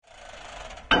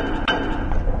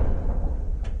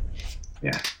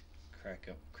Yeah.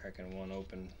 Cracking one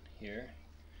open here.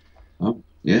 Oh,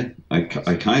 yeah. I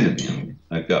Awesome. kind of am.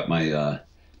 I've got my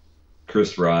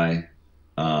Chris Rye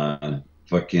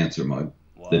fuck cancer mug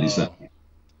that he sent Whoa. me.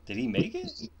 Did he make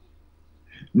it?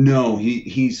 No,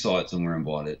 he saw it somewhere and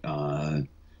bought it. That's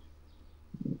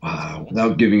cool.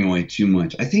 Without giving away too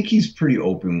much, I think he's pretty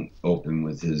open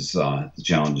with his the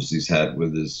challenges he's had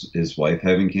with his wife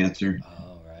having cancer.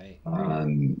 Oh, right.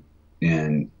 Um,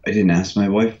 and I didn't ask my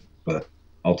wife, but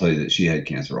I'll tell you that she had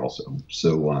cancer also.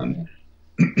 So All right.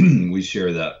 we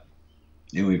share that,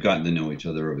 and we've gotten to know each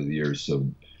other over the years. So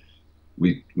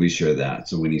we share that.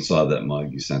 So when he saw that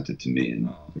mug, he sent it to me, and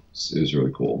Oh, it was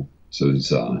really cool. So it's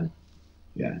very cool.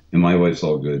 yeah, and my wife's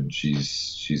all good.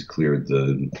 She's cleared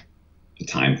the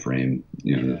time frame, the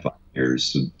Yeah. 5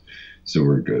 years. So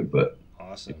we're good. But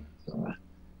Awesome. uh,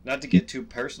 Not to get too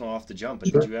personal off the jump, but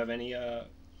did sure. you have any?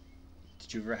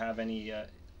 Did you ever have any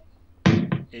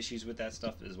issues with that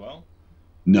stuff as well?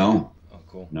 No, Oh,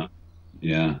 cool. no,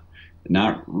 yeah,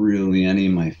 not really any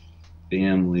of my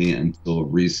family until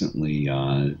recently.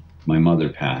 My mother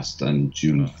passed on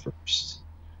June Oh, 1st. So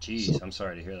geez, I'm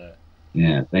sorry to hear that.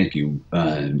 yeah, thank you.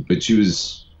 But she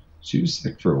was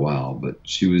sick for a while, but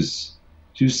she was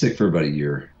sick for about a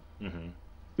year, Mm-hmm.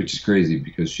 which is crazy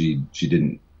because she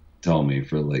didn't tell me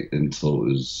for like until it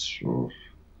was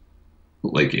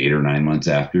like 8 or 9 months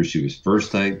after she was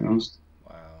first diagnosed.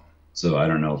 Wow. So I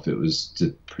don't know if it was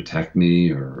to protect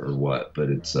me or what, but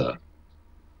Right.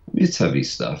 I mean, it's heavy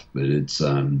stuff, but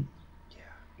Yeah.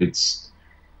 it's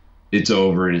it's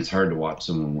over and it's hard to watch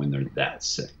someone when they're that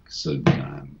sick. So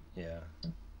Yeah.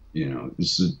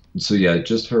 so yeah, uh,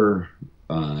 just her,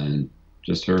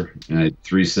 and I had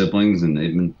 3 siblings, and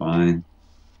they've been fine.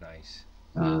 Nice.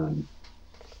 Um,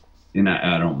 and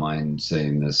I don't mind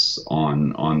saying this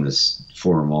on this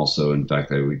forum also. In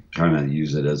fact, I would kind of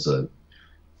use it as a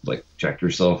like check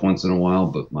yourself once in a while.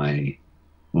 But my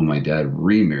when my dad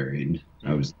remarried, I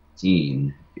Mm-hmm. was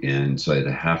 18, and so I had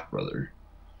a half brother,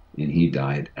 and he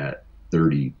died at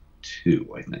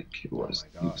 32, I think it Oh was.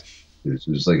 my gosh. It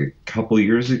was like a couple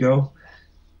years ago.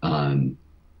 Um,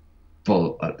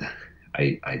 well,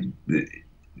 I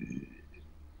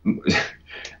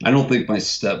I don't think my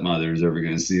stepmother is ever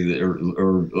going to see that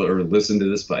or listen to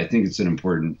this, but I think it's an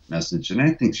important message, and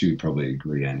I think she would probably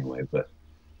agree anyway. But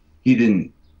he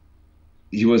didn't.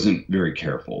 He wasn't very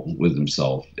careful with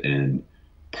himself and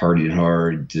partied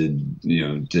hard.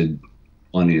 Did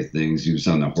plenty of things. He was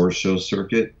on the horse show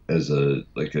circuit as a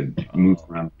like a move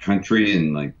Oh, around the country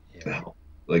and yeah.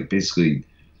 like basically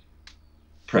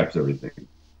preps everything,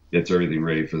 gets everything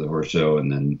ready for the horse show, and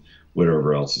then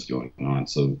whatever else is going on.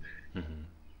 So Mm-hmm.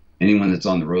 anyone that's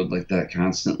on the road like that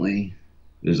constantly,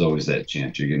 there's always that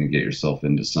chance you're going to get yourself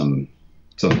into something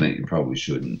that you probably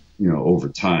shouldn't, over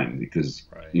time because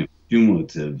Right.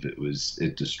 cumulative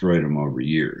it destroyed him over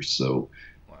years. So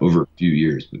Wow. over a few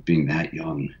years, but being that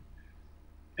young,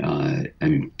 I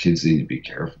mean, kids need to be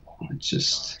careful. It's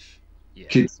just Gosh. Yeah.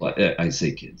 kids. I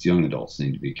say kids, young adults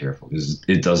need to be careful because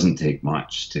it doesn't take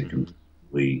much to Mm-hmm.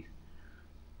 completely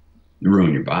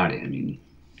ruin your body. I mean,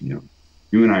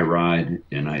 you and I ride,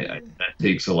 and I that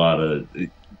takes a lot of,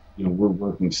 we're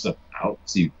working stuff out.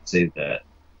 So you could say that,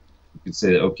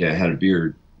 okay, I had a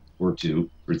beer or two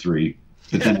or three,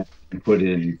 but then I can put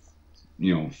in,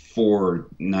 4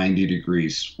 90-degree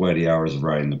sweaty hours of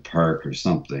riding in the park or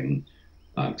something.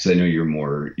 Because I know you're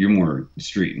more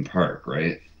street and park,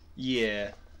 right?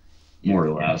 Yeah. More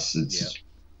Yeah. or less. Yep.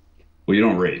 Well, you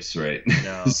don't race, right?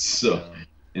 No. So, No.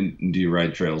 and do you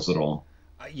ride trails at all?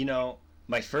 You know,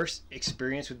 my first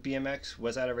experience with BMX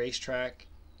was at a racetrack,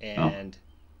 Oh, and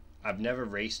I've never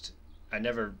raced. I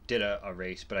never did a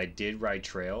race, but I did ride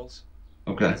trails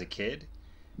okay. as a kid.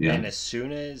 Yeah. And as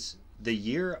soon as the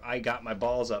year I got my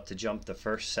balls up to jump the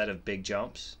first set of big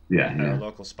jumps Yeah, at our yeah.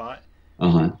 local spot,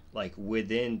 Uh-huh. like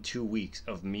within 2 weeks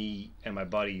of me and my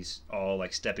buddies all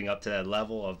like stepping up to that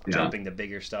level of Yeah. jumping the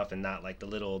bigger stuff and not like the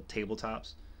little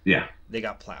tabletops, Yeah. they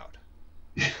got plowed.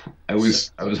 I So,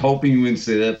 was I was hoping you wouldn't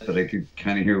say that, but I could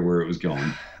kind of hear where it was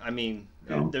going. I mean,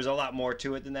 You know? there's a lot more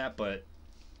to it than that, but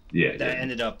Yeah, yeah. that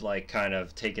ended up like kind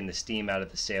of taking the steam out of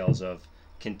the sails of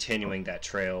continuing that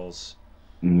trails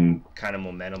Hmm. kind of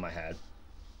momentum I had.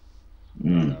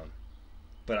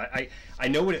 But Mm. I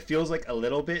know what it feels like a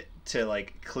little bit to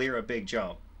like clear a big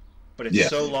jump, but it's Yeah.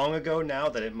 so long ago now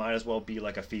that it might as well be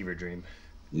like a fever dream.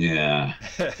 Yeah.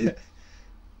 It,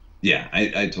 yeah,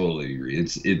 I totally agree.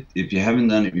 If you haven't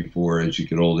done it before as you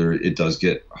get older, it does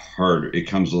get harder. It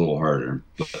comes a little harder.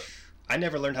 But I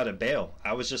never learned how to bail.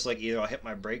 I was just like either I'll hit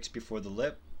my brakes before the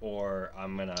lip or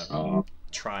I'm gonna uh,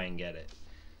 try and get it.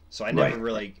 So I never right.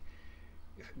 really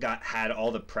had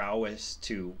all the prowess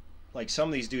to, like, some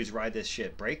of these dudes ride this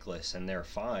shit brakeless and they're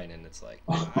fine, and it's like,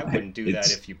 I wouldn't do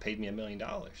that if you paid me $1 million.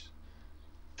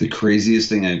 The craziest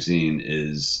thing I've seen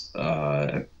is,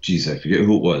 geez, I forget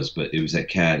who it was, but it was at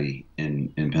Caddy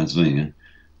in Pennsylvania.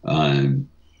 And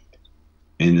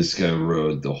this guy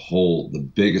rode the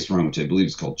biggest run, which I believe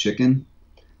is called Chicken,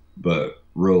 but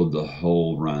rode the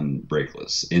whole run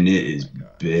brakeless. And it is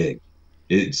big.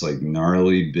 It's like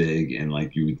gnarly big. And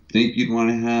like you would think you'd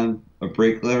want to have a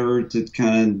brake lever to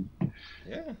kind of,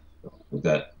 with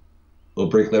that little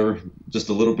brake lever, just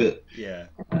a little bit. Yeah.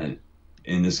 And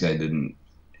this guy didn't.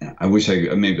 I wish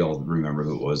maybe I'll remember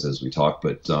who it was as we talk,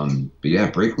 but yeah,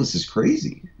 brakeless is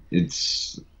crazy.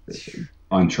 It's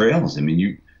on trails. I mean,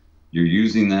 you're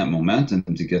using that momentum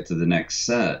to get to the next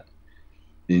set,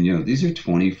 and these are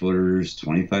 20-footers,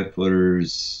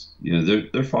 25-footers.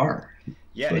 They're far.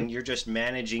 Yeah, but, and you're just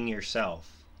managing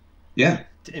yourself. Yeah.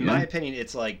 In my opinion,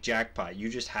 it's like jackpot. You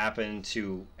just happen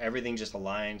to, everything just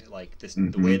aligned, like this,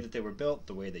 the way that they were built,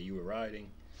 the way that you were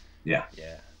riding. Yeah.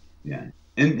 Yeah. Yeah.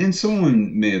 And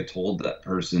someone may have told that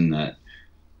person that,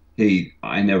 hey,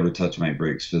 I never touch my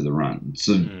brakes for the run.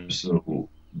 So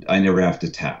I never have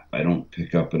to tap. I don't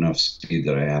pick up enough speed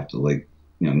that I have to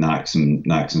knock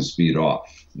some speed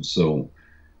off. So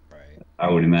right. I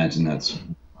would imagine that's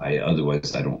why.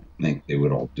 Otherwise, I don't think they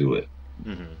would all do it.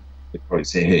 Mm-hmm. They'd probably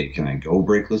say, hey, can I go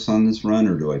brakeless on this run,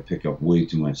 or do I pick up way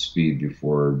too much speed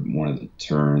before one of the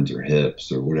turns or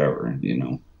hips or whatever,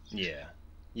 Yeah.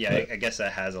 Yeah, but I guess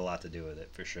that has a lot to do with it,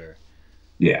 for sure.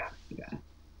 Yeah, yeah.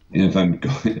 And if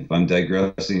I'm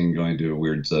digressing and going to a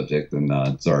weird subject, then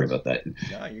sorry about that.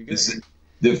 No, you're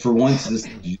good. For once,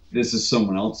 this is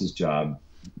someone else's job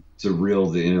to reel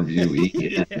the interviewee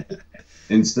in,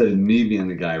 instead of me being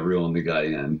the guy reeling the guy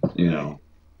in, Yeah.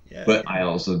 But I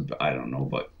don't know,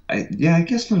 but I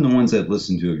guess from the ones I've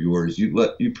listened to of yours,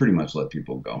 you pretty much let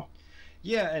people go.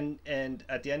 Yeah, and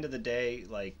at the end of the day,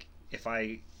 like, if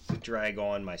I drag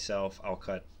on myself, I'll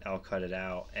cut it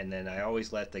out, and then I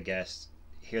always let the guests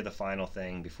hear the final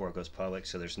thing before it goes public,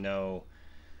 so there's no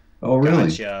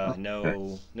gotcha,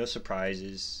 no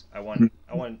surprises. I want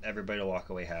everybody to walk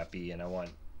away happy, and I want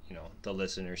the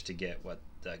listeners to get what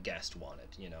the guest wanted.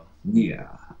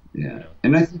 Yeah.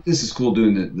 And I think this is cool,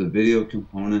 doing the video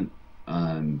component.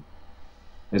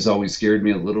 Has always scared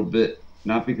me a little bit,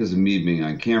 not because of me being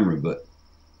on camera, but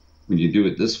when you do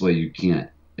it this way, you can't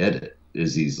edit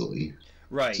as easily.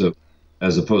 Right. So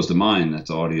as opposed to mine, that's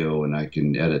audio, and I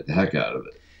can edit the heck out of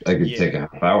it. I could take a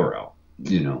half hour out,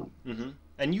 Mm-hmm.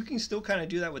 And you can still kind of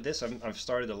do that with this. I've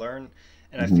started to learn,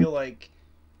 and I feel like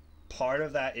part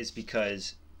of that is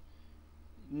because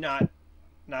not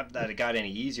that it got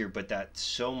any easier, but that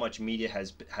so much media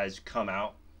has come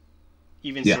out,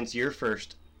 even since your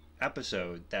first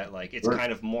episode, that like it's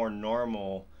kind of more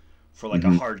normal for like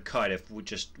a hard cut if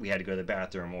we had to go to the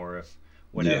bathroom, or if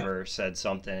whatever said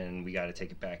something and we got to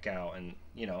take it back out, and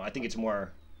I think it's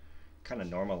more kind of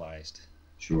normalized.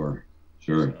 Sure.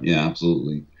 So. Yeah,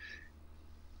 absolutely.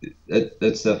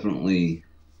 That's definitely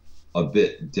a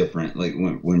bit different. Like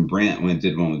when I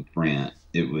did one with Brant,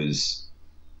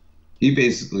 he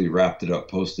basically wrapped it up,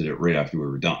 posted it right after we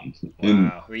were done.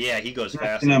 Wow. Yeah, he goes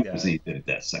fast. And I'm saying he did it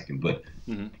that second, but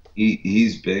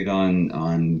he's big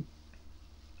on.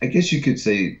 I guess you could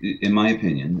say, in my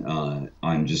opinion,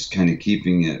 on just kind of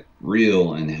keeping it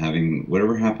real and having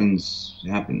whatever happens.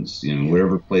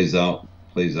 Whatever plays out.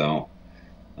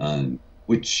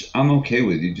 Which I'm okay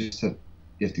with. You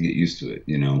have to get used to it,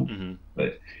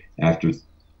 But after,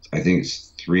 I think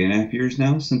it's 3.5 years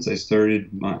now since I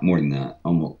started, more than that,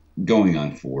 almost going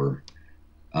on 4,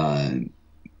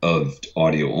 of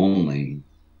audio only.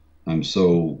 I'm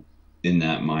so in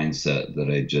that mindset that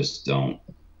I just don't.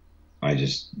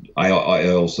 I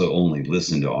also only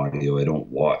listen to audio. I don't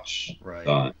watch,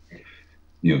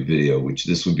 video. Which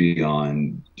this would be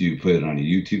on. Do you put it on a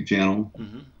YouTube channel?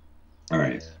 Mm-hmm. All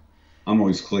right. Yeah. I'm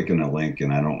always clicking a link,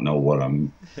 and I don't know what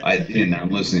I'm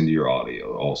listening to your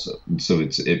audio also. So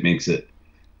it makes it.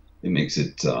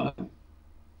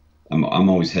 I'm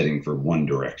always heading for one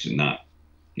direction, not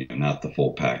the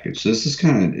full package. So this is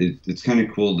it's kind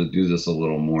of cool to do this a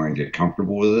little more and get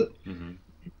comfortable with it. Mm-hmm.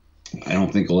 I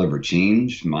don't think I'll ever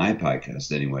change my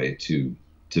podcast anyway to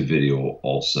video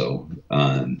also.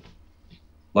 A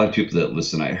lot of people that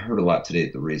listen, I heard a lot today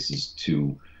at the races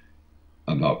too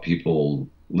about people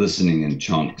listening in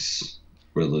chunks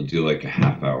where they'll do like a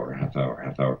half hour,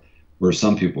 where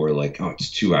some people are like, oh, it's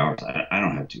 2 hours. I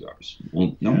don't have 2 hours.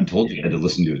 Well, no one told you had to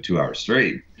listen to it 2 hours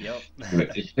straight. Yep.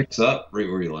 It picks up right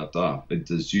where you left off.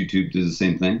 Does YouTube do the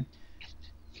same thing?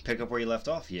 Pick up where you left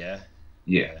off, yeah.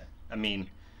 Yeah. I mean,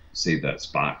 save that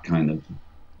spot, kind of.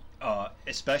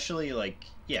 Especially like,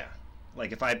 yeah,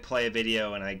 like if I play a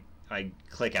video and I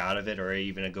click out of it, or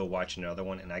even go watch another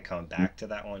one and I come back to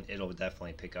that one, it'll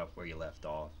definitely pick up where you left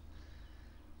off.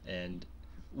 And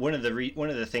one of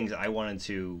the things I wanted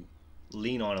to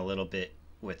lean on a little bit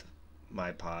with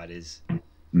my pod is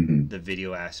the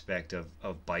video aspect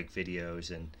of bike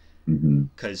videos, and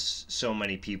because so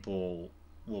many people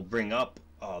will bring up,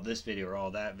 oh, this video or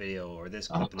all that video or this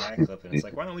clip and that clip, and it's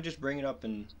like, why don't we just bring it up,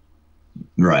 and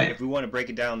right, if we want to break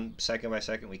it down second by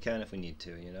second, we can if we need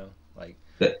to, like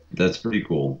that's pretty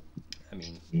cool. I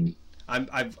mean,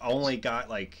 I've only got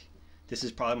like, this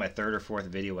is probably my third or fourth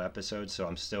video episode, so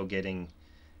I'm still getting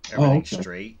everything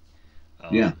straight.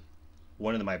 Yeah.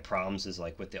 One of my problems is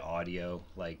like with the audio,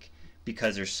 like,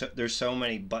 because there's so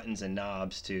many buttons and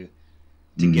knobs to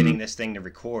getting this thing to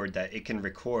record, that it can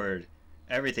record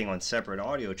everything on separate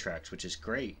audio tracks, which is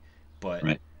great. But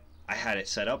I had it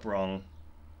set up wrong.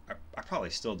 I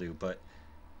probably still do, but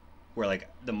where like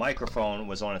the microphone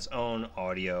was on its own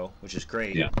audio, which is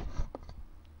great. Yeah.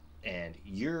 And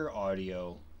your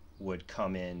audio would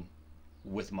come in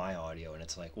with my audio, and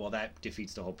it's like, well, that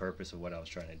defeats the whole purpose of what I was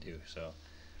trying to do. So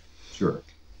sure,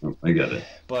 I got it.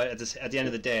 But at the end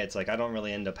of the day, it's like I don't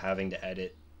really end up having to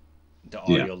edit the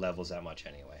audio levels that much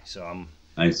anyway. So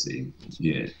I see.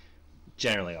 Yeah.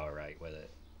 Generally all right with it.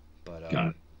 But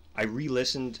I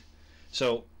re-listened.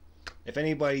 So if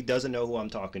anybody doesn't know who I'm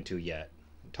talking to yet,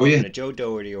 I'm talking to Joe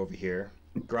Doherty over here,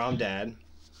 Grom Dad,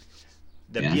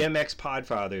 the BMX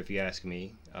Podfather, if you ask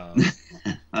me.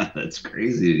 That's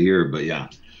crazy to hear, but yeah.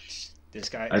 This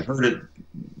guy, I've heard it.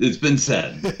 It's been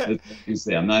said. You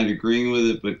say I'm not agreeing with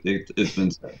it, but it's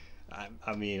been said.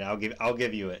 I mean, I'll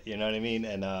give you it. You know what I mean?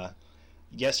 And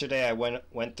yesterday I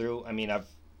went through. I mean,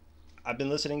 I've been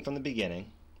listening from the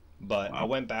beginning, but I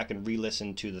went back and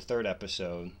re-listened to the third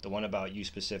episode, the one about you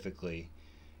specifically,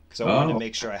 because I wanted to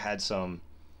make sure I had some.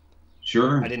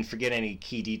 Sure. I didn't forget any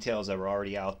key details that were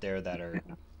already out there that are,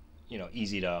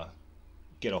 easy to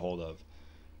get a hold of.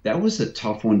 That was a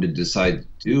tough one to decide to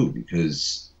do,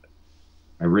 because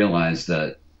I realized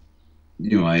that,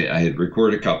 I had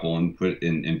recorded a couple and put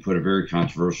a very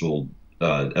controversial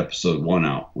episode 1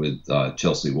 out with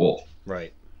Chelsea Wolfe.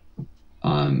 Right.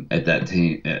 At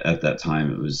that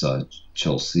time, it was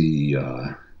Chelsea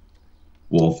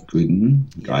Wolfe Gooden.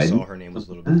 Yeah, I saw her name was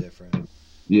a little bit different.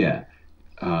 Yeah.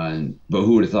 But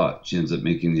who would have thought she ends up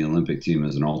making the Olympic team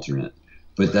as an alternate?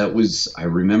 But that was, I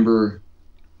remember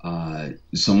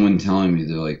someone telling me,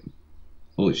 they're like,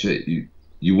 holy shit,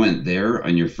 you went there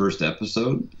on your first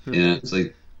episode? And it's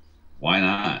like, why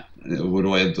not? What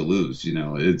do I have to lose? And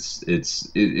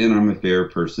I'm a fair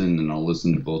person, and I'll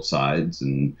listen to both sides,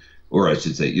 or I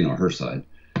should say, her side.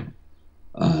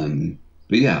 But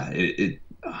yeah,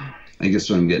 I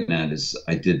guess what I'm getting at is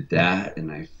I did that,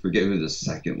 and I forget who the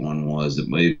second one was. It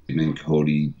might have been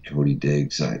Cody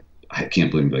Diggs. I can't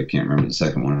believe I can't remember the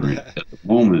second one right at the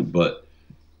moment.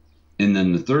 And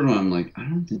then the third one, I'm like, I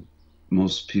don't think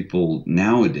most people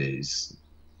nowadays,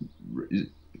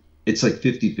 it's like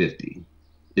 50-50.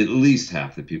 At least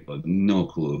half the people have no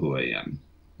clue who I am,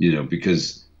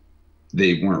 because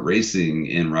they weren't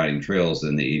racing and riding trails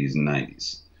in the 80s and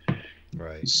 90s.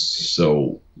 Right.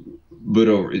 So,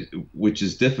 which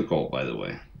is difficult, by the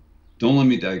way. Don't let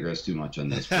me digress too much on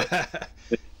this.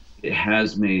 It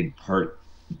has made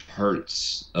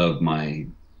parts of my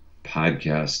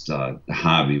podcast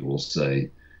hobby, we'll say,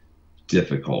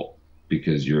 difficult,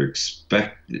 because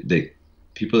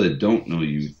people that don't know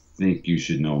you think you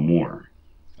should know more.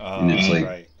 And it's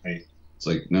like, It's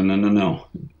like, no.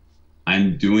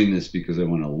 I'm doing this because I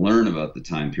want to learn about the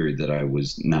time period that I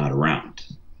was not around.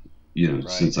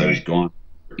 Since I was gone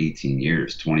for 18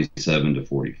 years, 27 to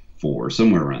 44,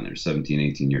 somewhere around there, 17,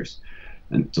 18 years,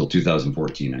 until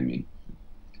 2014, I mean.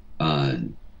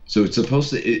 So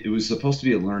it was supposed to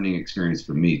be a learning experience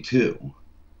for me too.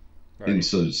 Right. And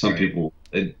so some people,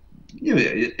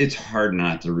 it's hard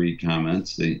not to read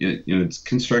comments. It's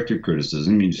constructive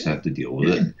criticism. You just have to deal with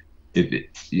it. If it,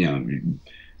 you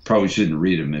probably shouldn't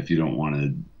read them if you don't want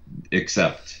to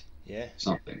accept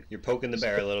something. You're poking the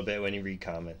bear a little bit when you read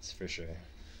comments, for sure.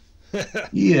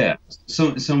 Yeah.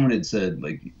 So someone had said,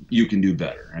 like, you can do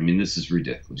better. I mean, this is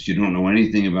ridiculous. You don't know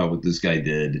anything about what this guy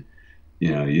did.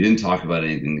 You didn't talk about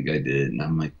anything the guy did. And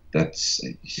I'm like,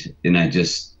 and I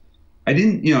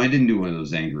didn't do one of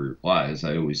those angry replies.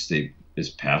 I always stay as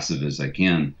passive as I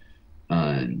can.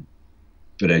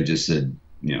 But I just said,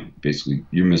 basically,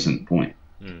 you're missing the point.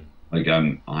 Like I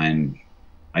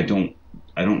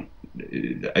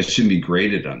shouldn't be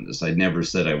graded on this. I never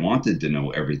said I wanted to know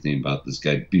everything about this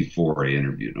guy before I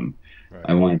interviewed him. Right.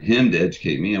 I wanted him to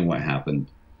educate me on what happened,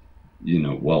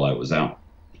 while I was out.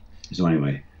 So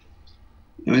anyway,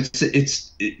 you know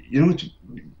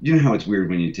how it's weird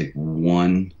when you take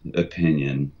one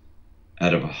opinion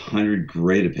out of 100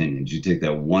 great opinions, you take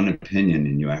that one opinion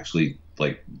and you actually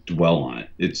like dwell on it.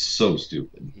 It's so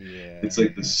stupid. Yeah. It's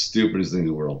like the stupidest thing in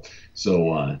the world.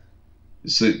 So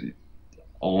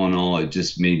all in all, it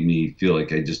just made me feel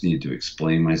like I just needed to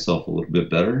explain myself a little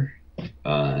bit better.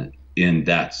 And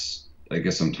that's, I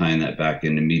guess I'm tying that back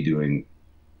into me doing,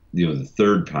 the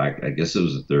third pack. I guess it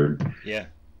was the third. Yeah.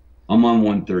 I'm on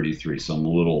 133, so I'm a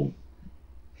little.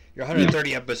 You're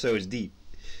 130 episodes deep.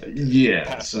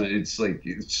 Yeah, so it's like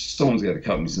someone's got to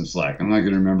cut me some slack. I'm not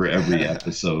going to remember every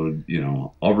episode.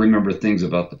 I'll remember things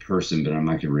about the person, but I'm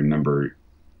not going to remember,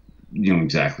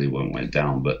 exactly what went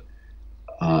down. But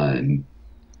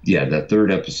yeah, that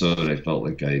third episode, I felt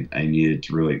like I needed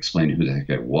to really explain who the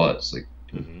heck I was. Like,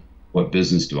 what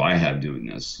business do I have doing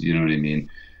this? You know what I mean?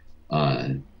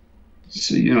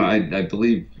 So I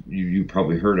believe you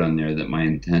probably heard on there that my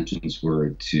intentions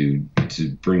were to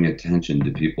bring attention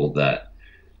to people that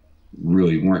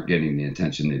really weren't getting the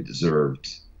attention they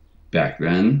deserved back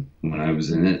then when I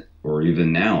was in it, or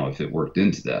even now if it worked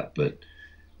into that. But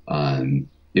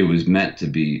it was meant to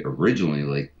be originally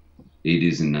like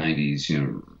 80s and 90s,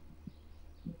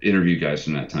 interview guys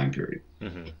from that time period.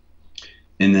 Mm-hmm.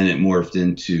 And then it morphed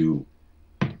into,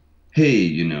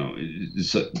 hey,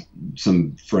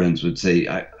 some friends would say,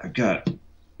 I've got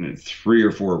 3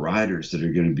 or 4 riders that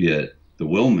are going to be at the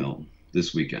Will Mill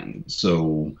this weekend.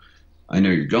 So I know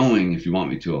you're going. If you want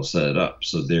me to, I'll set it up.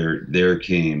 So there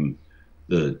came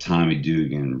the Tommy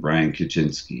Dugan, Brian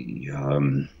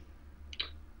Kaczynski.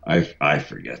 I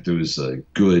forget. There was a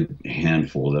good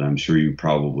handful that I'm sure you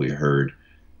probably heard.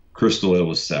 Crystal Oil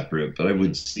was separate, but I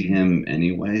would see him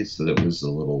anyway. So that was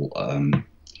a little.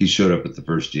 He showed up at the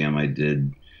first jam I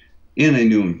did, and I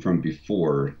knew him from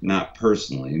before, not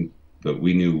personally, but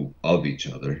we knew of each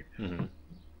other.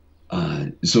 Mm-hmm.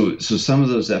 So some of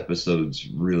those episodes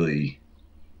really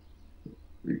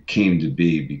came to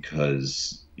be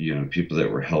because people that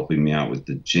were helping me out with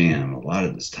the jam. A lot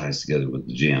of this ties together with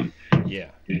the jam.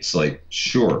 Yeah, it's like,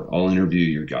 sure, I'll interview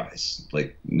your guys,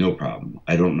 like, no problem.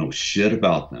 I don't know shit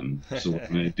about them, so what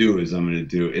I'm going to do is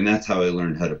and that's how I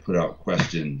learned how to put out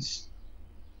questions,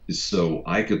 so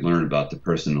I could learn about the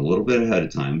person a little bit ahead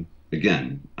of time.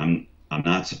 Again, I'm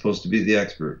not supposed to be the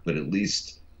expert, but at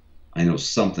least I know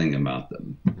something about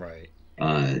them. Right.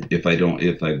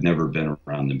 If I've never been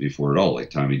around them before at all, like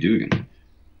Tommy Dugan.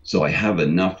 So I have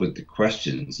enough with the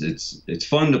questions. It's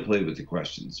fun to play with the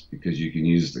questions because you can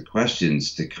use the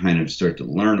questions to kind of start to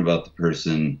learn about the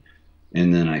person,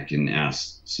 and then I can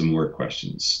ask some more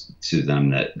questions to them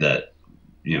that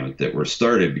were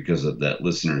started because of that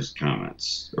listener's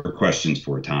comments or questions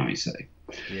for Tommy, say.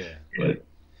 Yeah.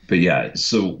 But yeah,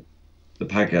 so the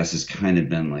podcast has kind of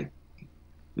been like,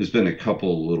 there's been a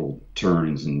couple little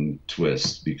turns and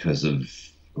twists because of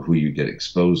who you get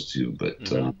exposed to, but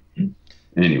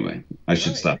anyway, I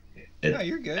should stop. No,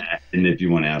 you're good. And if you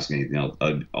want to ask anything,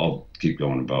 I'll keep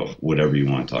going about whatever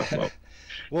you want to talk about.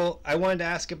 Well, I wanted to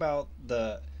ask about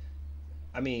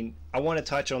I want to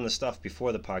touch on the stuff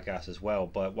before the podcast as well,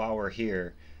 but while we're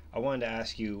here, I wanted to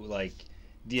ask you, like,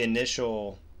 the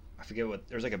initial, I forget what,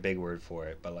 there's like a big word for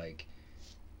it, but like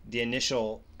the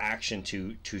initial action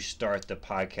to start the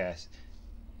podcast.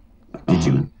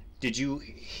 Did you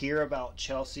hear about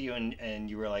Chelsea and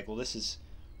you were like, well, this is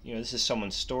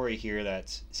someone's story here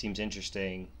that seems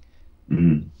interesting,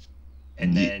 and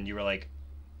then you were like,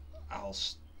 I'll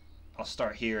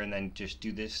start here and then just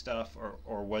do this stuff,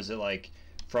 or was it like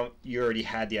you already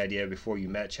had the idea before you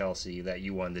met Chelsea that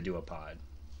you wanted to do a pod?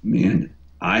 Man,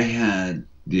 I had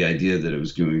the idea that I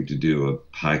was going to do a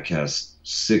podcast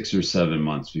 6 or 7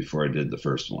 months before I did the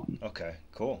first one. Okay,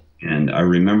 cool. And I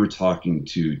remember talking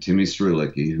to Timmy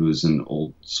Strelicki, who is an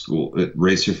old school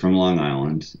racer from Long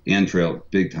Island and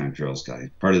big time trails guy,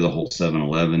 part of the whole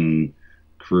 7-Eleven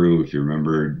crew, if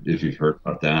you've heard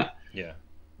about that. Yeah.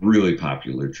 Really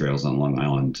popular trails on Long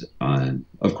Island.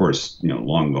 Of course,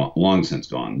 long since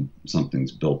gone.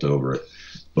 Something's built over it.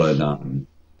 But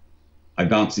I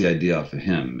bounced the idea off of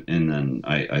him, and then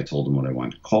I told him what I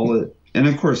wanted to call it. And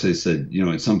of course, I said,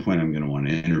 at some point I'm going to want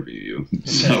to interview you.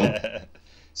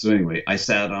 So anyway, I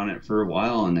sat on it for a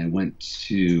while, and I went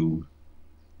to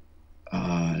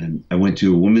a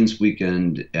women's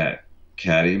weekend at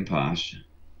Caddy and Posh,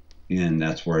 and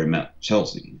that's where I met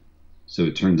Chelsea. So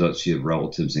it turns out she had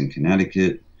relatives in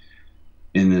Connecticut,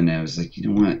 and then I was like, you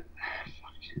know what?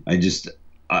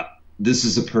 This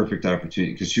is a perfect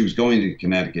opportunity because she was going to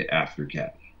Connecticut after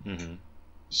Caddy. Mm-hmm.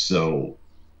 So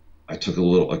I took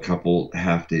a couple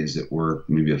half days at work,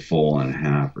 maybe a full and a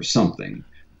half or something.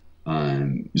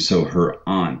 So her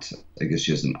aunt, I guess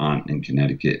she has an aunt in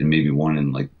Connecticut and maybe one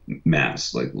in like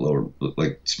Mass, like lower,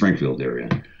 like Springfield area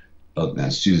of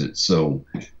Massachusetts. So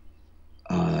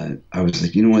I was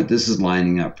like, you know what, this is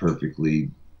lining up perfectly.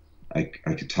 I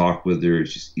could talk with her.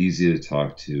 She's easy to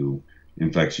talk to.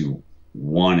 In fact, she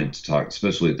wanted to talk,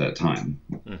 especially at that time.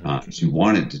 She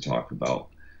wanted to talk about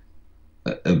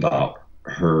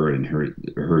her and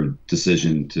her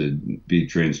decision to be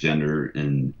transgender.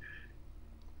 And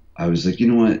I was like, you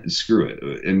know what, screw it.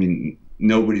 I mean,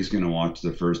 nobody's going to watch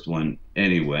the first one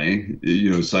anyway,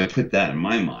 so I put that in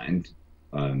my mind.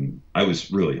 I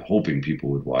was really hoping people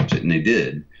would watch it, and they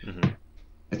did.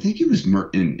 I think it was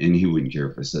and he wouldn't care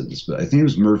if I said this, but I think it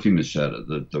was Murphy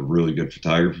Machetta, the really good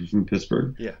photographer from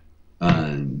Pittsburgh. Yeah.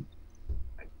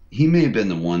 He may have been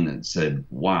the one that said,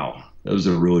 wow, that was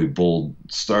a really bold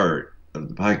start of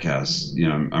the podcast.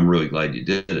 I'm really glad you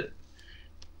did it.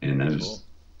 And I was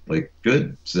like,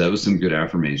 good. So that was some good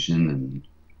affirmation.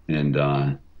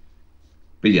 But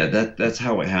yeah, that's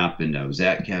how it happened. I was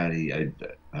at Caddy.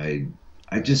 I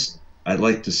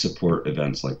like to support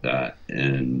events like that.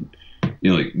 And,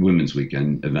 like Women's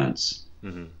Weekend events.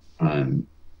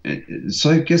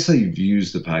 So I guess I've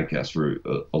used the podcast for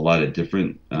a lot of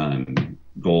different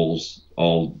goals,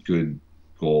 all good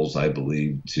goals, I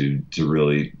believe, to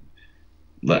really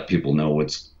let people know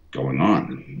what's going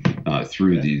on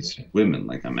through these women.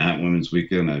 Like, I'm at Women's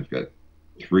Weekend. I've got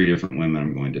 3 different women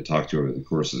I'm going to talk to over the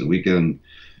course of the weekend.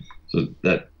 So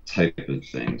that type of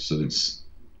thing. So it's,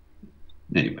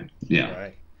 anyway, yeah.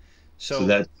 Right. So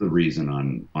that's the reason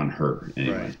on her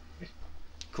anyway. Right.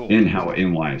 Cool.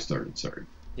 And why I started. Sorry.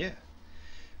 Yeah.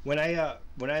 When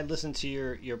I listened to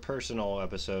your personal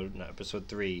episode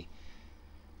 3,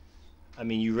 I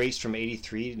mean, you raced from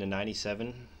 83 to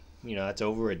 97. That's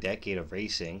over a decade of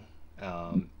racing.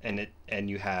 And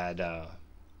you had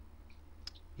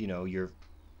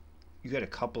you had a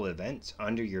couple events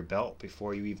under your belt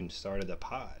before you even started the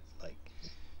pod. Like,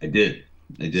 I did.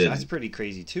 So that's pretty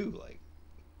crazy too. Like,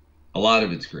 a lot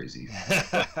of it's crazy.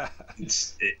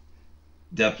 It's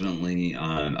definitely.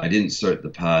 I didn't start the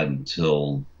pod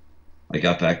until I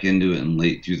got back into it in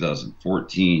late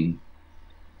 2014.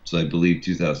 So I believe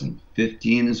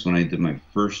 2015 is when I did my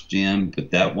first jam.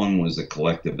 But that one was a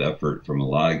collective effort from a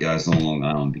lot of guys on Long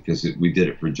Island, because we did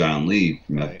it for John Lee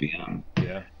from FBM.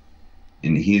 Yeah.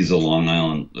 And he's a Long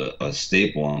Island, a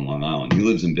staple on Long Island. He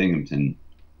lives in Binghamton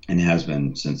and has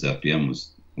been since FBM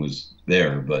was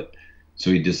there. But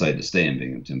so he decided to stay in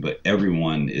Binghamton. But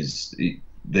everyone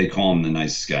they call him the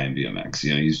nicest guy in BMX.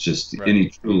 He's just, and he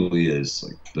truly is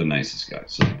like the nicest guy.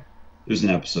 So there's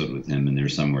an episode with him in there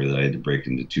somewhere that I had to break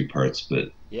into 2 parts.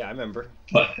 But yeah, I remember.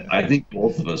 But I think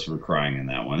both of us were crying in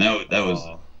that one.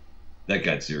 That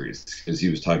got serious, because he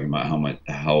was talking about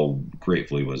how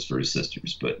grateful he was for his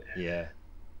sisters. But yeah.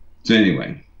 So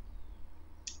anyway,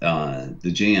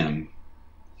 the jam,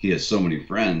 he has so many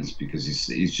friends because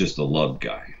he's just a love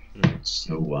guy.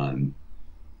 So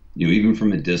even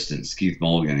from a distance, Keith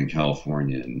Mulligan in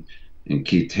California, and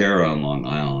Keith Terra on Long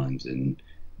Island, and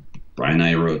Brian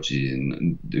Irochi,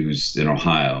 and who's in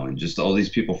Ohio, and just all these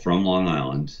people from Long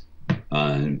Island,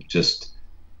 just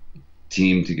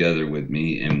teamed together with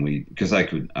me, and because I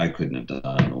couldn't have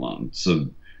done it alone. So,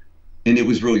 and it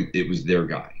was their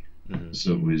guy.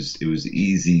 So it was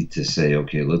easy to say,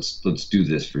 okay, let's do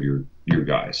this for your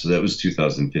guy. So that was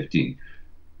 2015.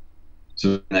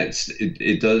 So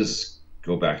it does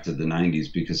go back to the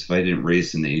 90s, because if I didn't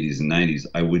race in the 80s and 90s,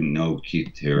 I wouldn't know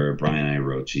Keith Terra, Brian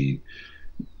Irochi,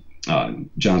 John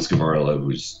Scavarla,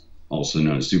 who's also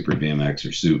known as Super BMX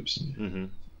or Soups.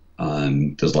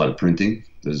 Does a lot of printing.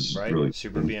 Does really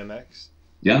Super BMX.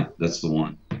 Yeah, that's the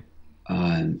one.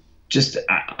 I'm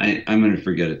going to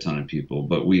forget a ton of people,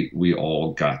 but we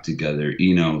all got together.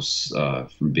 Enos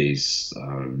from base,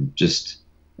 just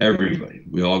everybody.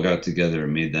 We all got together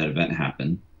and made that event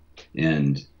happen,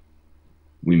 and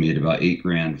we made about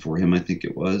 $8,000 for him, I think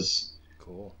it was.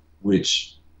 Cool.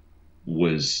 Which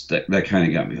was that kind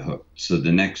of got me hooked. So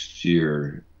the next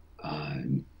year, I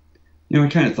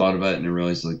kind of thought about it, and I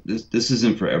realized, like, this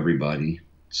isn't for everybody.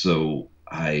 So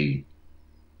I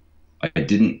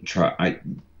didn't try.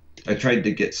 I tried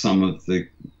to get some of the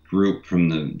group from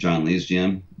the John Lee's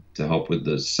Jam to help with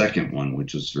the second one,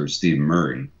 which was for Steve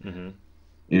Murray. And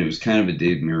it was kind of a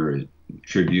Dave Mirra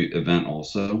tribute event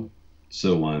also.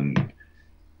 So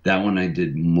that one I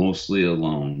did mostly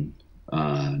alone,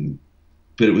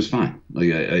 but it was fine.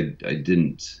 Like I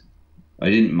didn't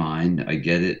mind. I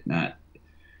get it. Not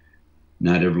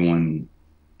everyone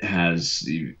has,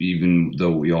 even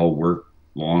though we all work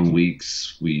long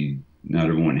weeks, we not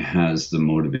everyone has the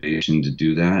motivation to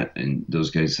do that, and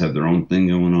those guys have their own thing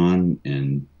going on,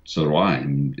 and so do I.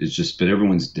 And it's just, but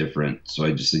everyone's different. So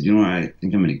I just said, you know what, I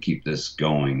think I'm going to keep this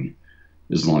going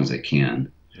as long as I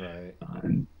can. Right.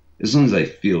 As long as I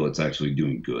feel it's actually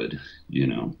doing good, you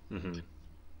know. Mm-hmm.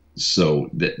 So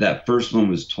that first one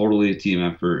was totally a team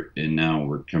effort, and now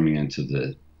we're coming into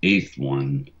the eighth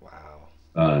one.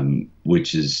 Wow.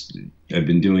 Which is, I've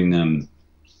been doing them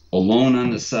alone on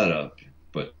the setup,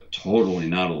 but totally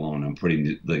not alone. I'm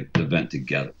putting the event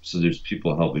together. So there's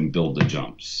people helping build the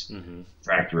jumps, Mm-hmm.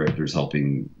 track directors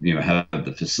helping, have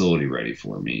the facility ready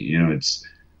for me. It's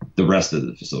the rest of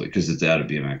the facility because it's at a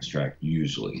BMX track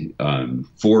usually.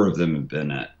 4 of them have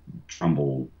been at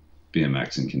Trumbull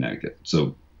BMX in Connecticut.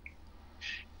 So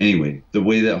anyway, the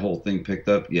way that whole thing picked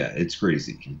up, yeah, it's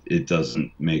crazy. It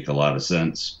doesn't make a lot of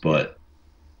sense, but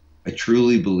I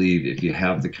truly believe if you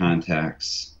have the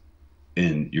contacts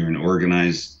and you're an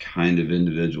organized kind of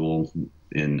individual,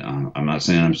 and I'm not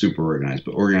saying I'm super organized,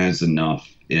 but organized enough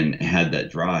and had that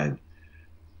drive,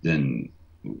 then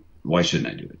why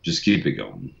shouldn't I do it? Just keep it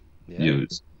going. Yeah.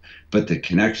 But the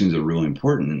connections are really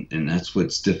important, and that's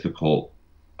what's difficult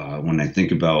when I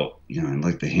think about, I'd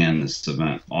like to hand this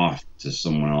event off to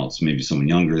someone else, maybe someone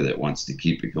younger that wants to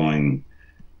keep it going,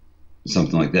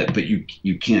 something like that. But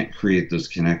you can't create those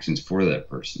connections for that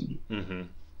person. Mm-hmm.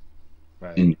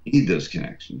 Right. And you need those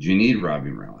connections. You need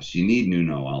Robbie Morales. You need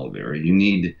Nuno Oliveira. You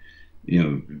need,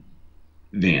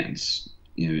 Vance.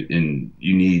 And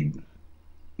you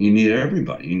need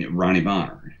everybody. You need Ronnie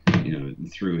Bonner.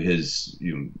 Through his,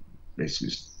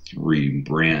 basically 3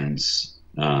 brands.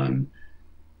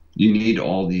 You need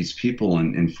all these people,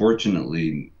 and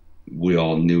fortunately, we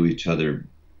all knew each other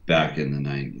back in the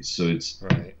 90s. So it's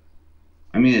right.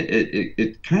 I mean,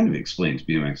 it kind of explains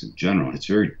BMX in general. It's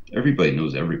everybody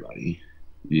knows everybody.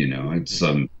 It's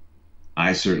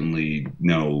I certainly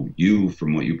know you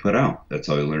from what you put out. That's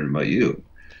how I learned about you.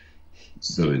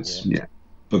 So it's yeah.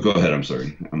 But go ahead. I'm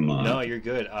sorry. No, you're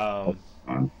good.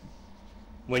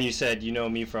 When you said you know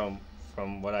me from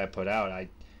what I put out,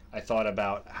 I thought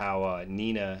about how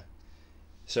Nina.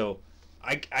 So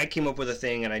I came up with a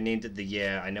thing and I named it the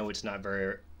Yeah. I know it's not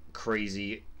very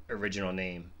crazy original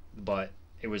name, but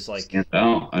it was like I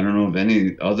don't know of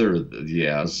any other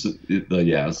Yes. The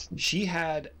Yes. She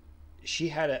had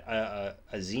a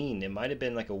zine. It might have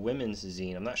been like a women's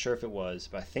zine. I'm not sure if it was,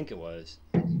 but I think it was.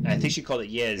 And I think she called it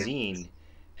Yeah Zine.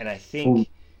 And I think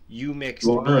you mixed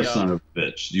You are me a son up. of a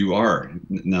bitch. You are.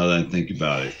 Now that I think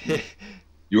about it,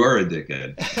 you are a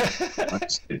dickhead.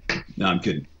 No, I'm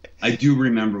kidding. I do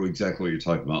remember exactly what you're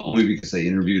talking about, only because I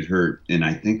interviewed her, and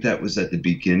I think that was at the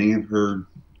beginning of her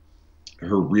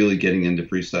really getting into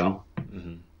freestyle,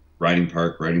 Mm-hmm. riding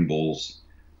park, riding bowls.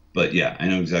 But yeah, I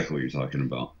know exactly what you're talking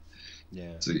about.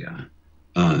 Yeah. So yeah.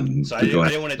 So I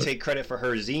didn't want to take credit for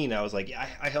her zine. I was like, yeah,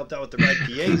 I helped out with the Red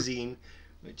PA zine,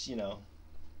 which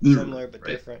similar but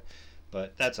different.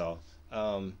 But that's all.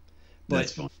 But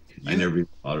that's fun. I never even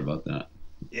thought about that.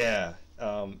 Yeah.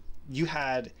 You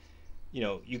had,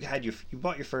 you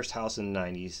bought your first house in the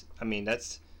 90s. I mean,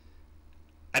 that's.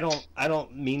 I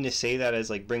don't mean to say that as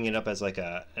like bringing it up as like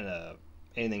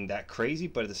anything that crazy,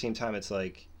 but at the same time, it's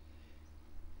like.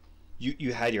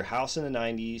 You had your house in the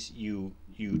 90s. You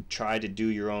tried to do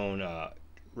your own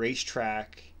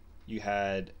racetrack. You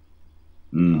had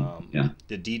the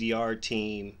DDR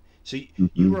team. So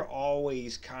you were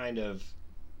always kind of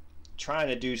trying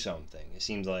to do something. It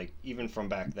seems like even from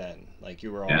back then, like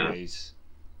you were always.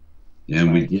 Yeah,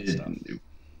 we did.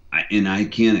 And I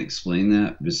can't explain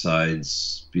that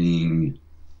besides being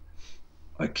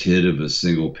a kid of a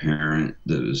single parent.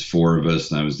 There was 4 of us,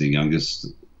 and I was the youngest.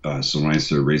 So when I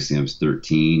started racing, I was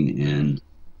 13, and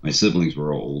my siblings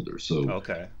were all older. So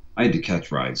I had to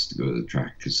catch rides to go to the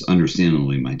track because,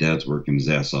 understandably, my dad's working his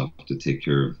ass off to take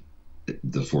care of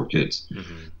the 4 kids.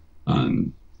 Mm-hmm.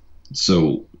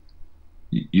 So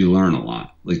you learn a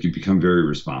lot. Like, you become very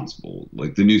responsible.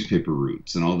 Like the newspaper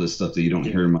routes and all this stuff that you don't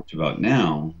hear much about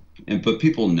now. But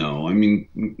people know. I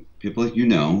mean, people like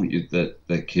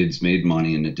that kids made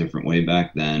money in a different way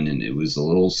back then, and it was a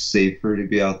little safer to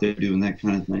be out there doing that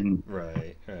kind of thing.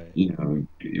 Right.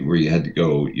 Where you had to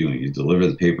go, you deliver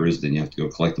the papers, then you have to go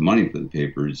collect the money for the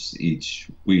papers each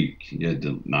week. You had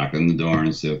to knock on the door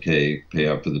and say, "Okay, pay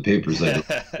up for the papers."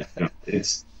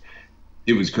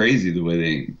 It was crazy the way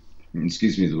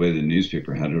the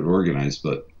newspaper had it organized,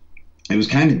 but it was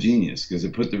kind of genius because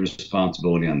it put the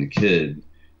responsibility on the kid.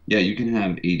 Yeah, you can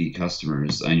have 80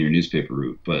 customers on your newspaper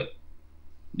route, but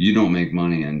you don't make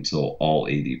money until all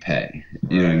 80 pay.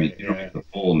 You know what I mean? You don't get the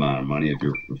full amount of money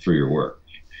for your work.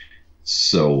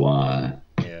 So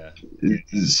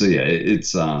So yeah,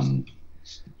 it's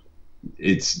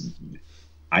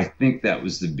I think that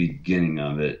was the beginning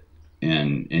of it,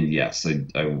 and yes,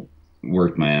 I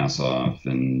worked my ass off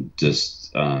and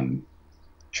just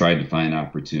tried to find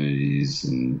opportunities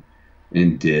and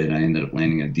did. I ended up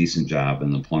landing a decent job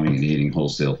in the plumbing and heating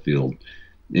wholesale field,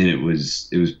 and it was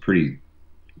pretty.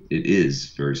 It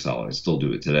is very solid. I still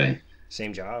do it today.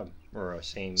 Same job or a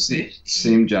same?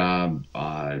 Same job.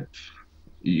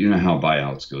 You know how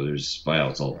buyouts go. There's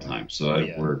buyouts all the time. So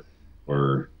I work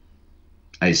for.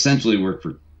 I essentially worked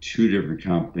for two different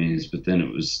companies, but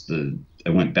then I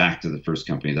went back to the first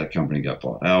company. That company got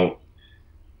bought out.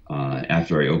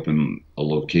 After I opened a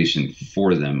location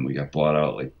for them, we got bought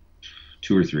out like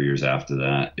 2 or 3 years after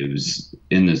that. It was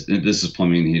this is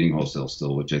plumbing and heating wholesale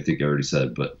still, which I think I already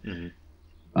said, but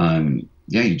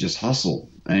yeah, you just hustle.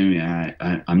 I mean,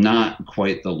 I'm not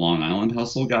quite the Long Island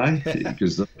hustle guy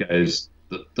because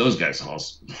those guys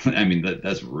hustle. I mean,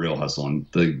 that's real hustle. And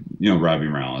Robbie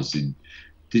Morales, you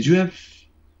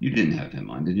didn't have him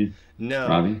on, did you? No,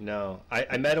 Robbie? No.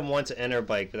 I met him once at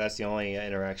Interbike, but that's the only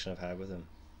interaction I've had with him.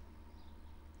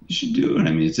 You should do it.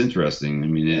 I mean, it's interesting. I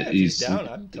mean, if he's down,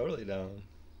 I'm totally down.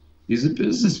 He's a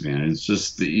businessman. It's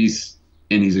just he's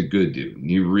a good dude.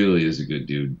 He really is a good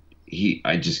dude.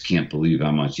 I just can't believe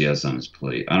how much he has on his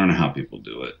plate. I don't know how people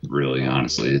do it, really,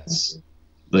 honestly. It's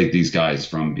like these guys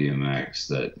from BMX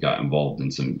that got involved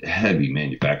in some heavy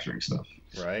manufacturing stuff.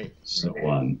 Right. So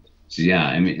yeah,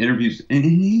 I mean, interviews, and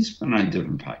he's been on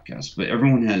different podcasts, but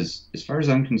everyone has, as far as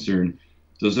I'm concerned,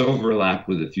 those overlap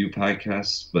with a few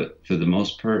podcasts, but for the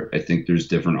most part, I think there's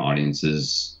different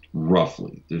audiences,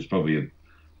 roughly. There's probably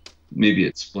maybe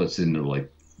it splits into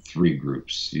like 3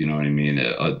 groups, you know what I mean,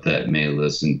 that may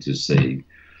listen to, say,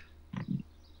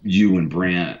 you and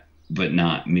Brant, but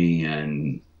not me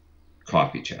and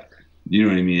Coffee Chatter. You know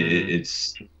what I mean?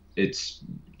 It's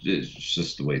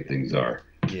just the way things are.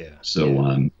 Yeah.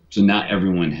 So so not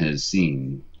everyone has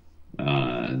seen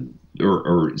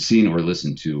or seen or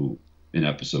listened to an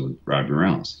episode with Robbie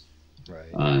Morales.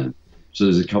 Right. So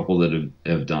there's a couple that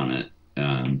have done it.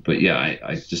 But yeah,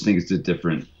 I just think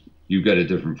you've got a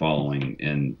different following,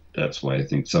 and that's why I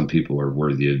think some people are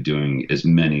worthy of doing as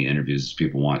many interviews as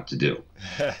people want to do,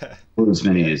 or as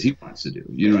many as he wants to do.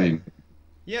 You know what I mean?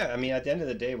 Yeah, I mean, at the end of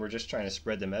the day, we're just trying to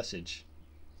spread the message.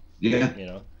 Yeah. You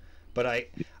know, but I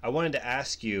wanted to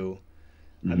ask you.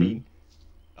 I mean,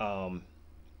 I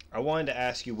wanted to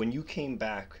ask you, when you came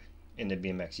back into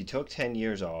BMX, you took 10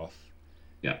 years off.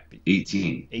 Yeah,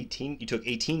 18. 18? You took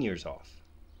 18 years off.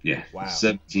 Yeah. Wow.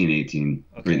 17, 18,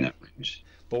 right in that range.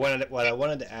 But what I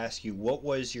wanted to ask you, what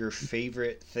was your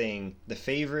favorite thing,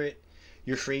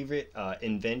 your favorite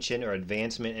invention or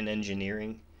advancement in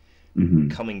engineering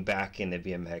coming back into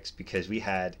BMX? Because we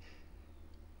had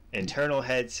internal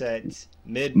headsets,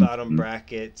 mid-bottom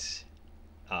brackets.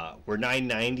 Were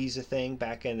 990s a thing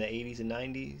back in the 80s and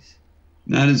 90s?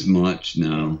 Not as much,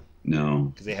 no.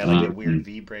 Because they had like a weird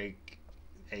V-brake,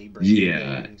 A-brake.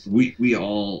 Yeah, things. we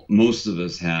all, most of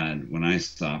us had, when I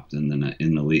stopped in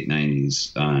the late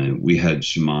 90s, we had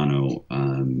Shimano.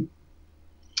 I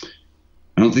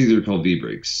don't think they were called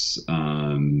V-brakes.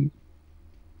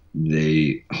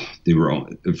 They were all,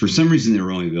 for some reason, they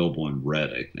were only available in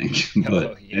red, I think.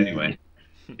 But anyway,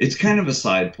 it's kind of a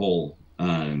side pull.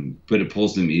 But it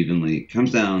pulls them evenly,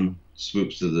 comes down,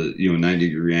 swoops to the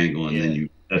 90-degree angle, and then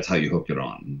that's how you hook it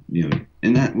on.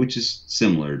 And that, which is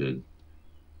similar to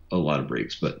a lot of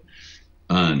brakes. But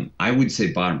I would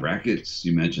say bottom brackets.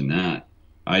 You mentioned that.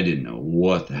 I didn't know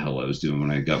what the hell I was doing when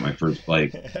I got my first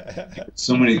bike.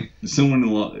 Someone,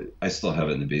 I still have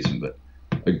it in the basement, but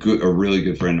a really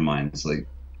good friend of mine. It's like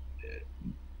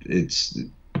there's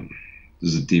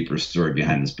a deeper story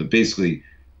behind this, but basically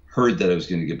heard that I was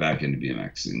going to get back into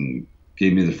BMX and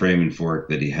gave me the frame and fork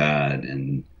that he had,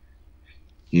 and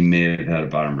he may have had a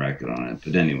bottom bracket on it.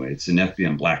 But anyway, it's an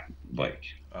FBM black bike.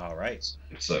 All right.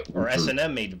 Or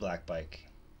S&M made the black bike.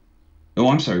 Oh,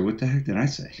 I'm sorry. What the heck did I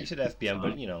say? You said FBM,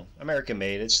 but American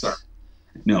made. It's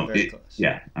no,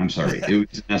 yeah. I'm sorry. It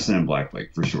was an S&M black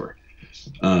bike for sure.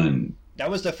 That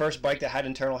was the first bike that had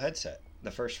internal headset.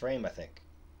 The first frame, I think.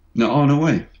 No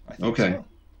way. I think okay. So.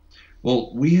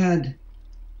 Well, we had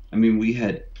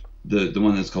the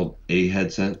one that's called A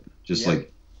headset, just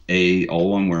like A,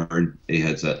 all one word, A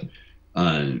headset.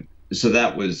 So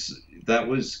that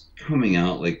was coming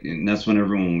out, like, and that's when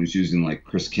everyone was using like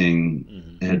Chris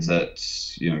King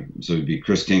headsets, so it'd be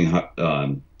Chris King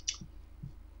headset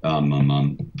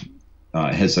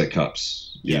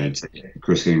cups. Yeah, it's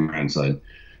Chris King inside.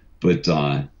 But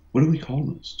what do we call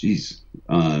those? Jeez.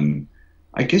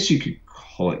 I guess you could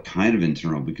call it kind of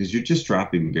internal, because you're just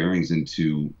dropping bearings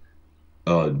into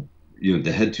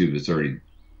the head tube is already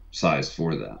sized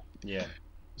for that. Yeah.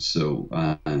 So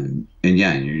and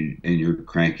you're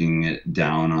cranking it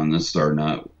down on the start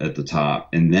nut at the top,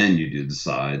 and then you do the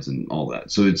sides and all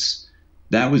that. So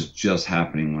that was just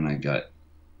happening when I got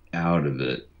out of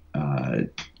it.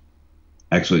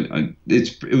 Actually,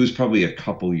 it was probably a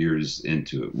couple years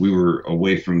into it. We were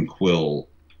away from quill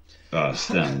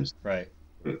stems right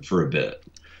for a bit.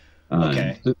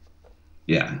 Okay.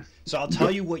 Yeah. So I'll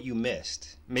tell you what you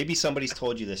missed. Maybe somebody's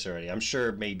told you this already. I'm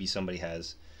sure maybe somebody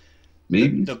has.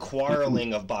 Maybe the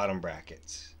quarreling of bottom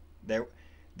brackets. There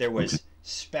was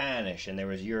Spanish and there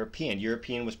was European.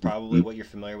 European was probably what you're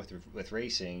familiar with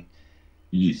racing.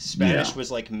 Spanish was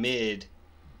like mid,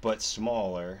 but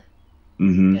smaller,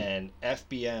 and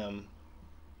FBM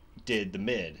did the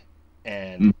mid.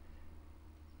 And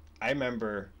I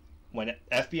remember when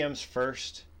FBM's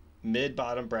first mid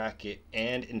bottom bracket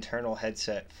and internal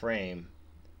headset frame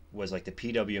was like the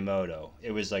PW Moto.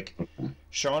 It was like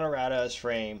Sean Arata's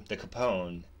frame, the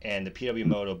Capone, and the PW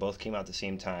Moto both came out at the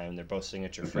same time. They're both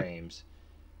signature frames.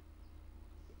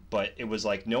 But it was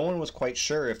like no one was quite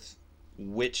sure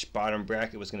which bottom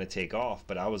bracket was going to take off.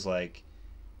 But I was like,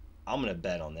 I'm going to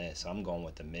bet on this. I'm going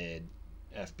with the mid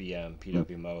FBM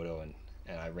PW Moto,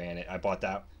 and I ran it. I bought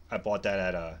that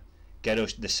at a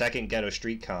the second Ghetto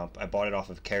Street Comp. I bought it off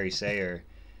of Kerry Sayer.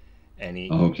 And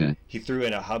he threw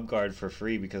in a hub guard for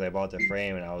free because I bought the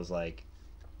frame, and I was like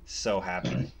so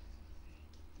happy.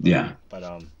 Yeah.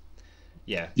 But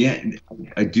yeah. Yeah,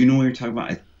 I do know what you're talking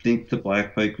about. I think the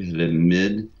Black Bike had a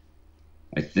mid.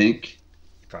 I think.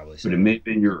 Probably so. But it may have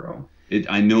been Euro.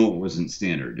 I know it wasn't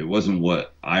standard. It wasn't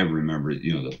what I remember.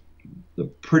 The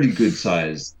pretty good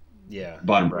size. Yeah.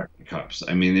 Bottom bracket cups.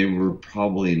 I mean, they were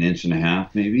probably an inch and a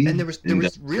half, maybe. And there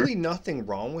was really nothing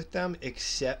wrong with them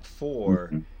except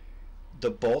for the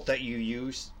bolt that you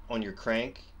use on your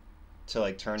crank to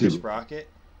like turn the sprocket.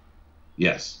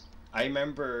 Yes. I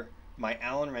remember my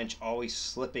Allen wrench always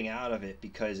slipping out of it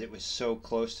because it was so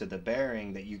close to the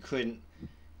bearing that you couldn't.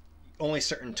 Only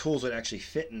certain tools would actually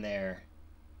fit in there.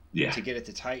 Yeah. To get it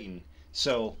to tighten.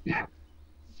 So. Yeah.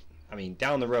 I mean,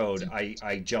 down the road,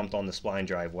 I jumped on the spline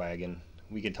drive wagon.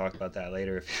 We can talk about that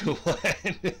later if you want.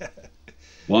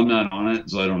 Well, I'm not on it,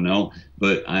 so I don't know.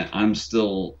 But I'm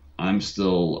still.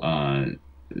 I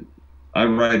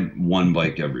ride one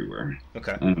bike everywhere.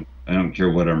 Okay. I don't care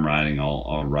what I'm riding.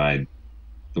 I'll ride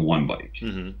the one bike.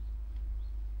 Mm-hmm.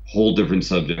 Whole different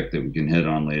subject that we can hit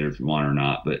on later if you want or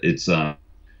not. But it's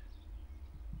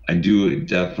I do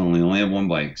definitely only have one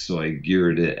bike, so I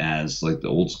geared it as like the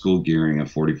old school gearing of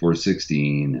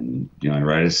 4416, and I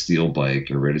ride a steel bike.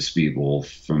 I ride a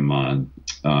Speedwolf from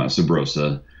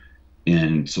Sabrosa,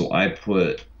 and so I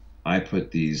put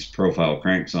these profile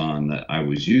cranks on that I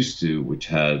was used to, which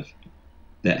have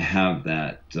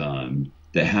that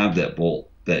bolt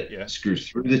that screws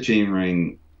through the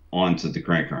chainring onto the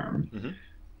crank arm. Mm-hmm.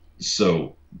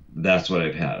 So that's what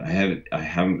I've had. I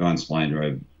haven't gone spline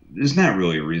drive. There's not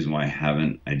really a reason why I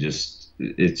haven't. It's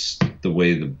the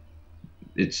way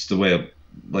I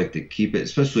like to keep it,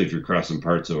 especially if you're crossing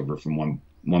parts over from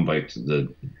one bike to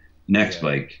the next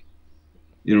bike.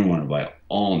 You don't want to buy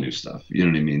all new stuff. You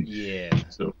know what I mean? Yeah.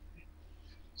 So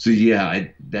yeah,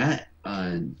 that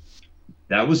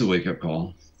was a wake up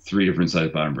call. 3 different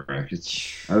size bottom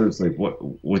brackets. I was like,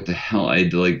 what the hell?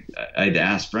 I'd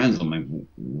ask friends. I'm like,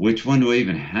 which one do I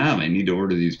even have? I need to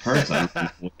order these parts. I don't know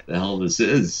what the hell this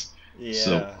is. Yeah.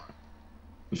 So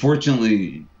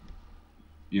fortunately,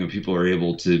 people are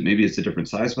able to, maybe it's a different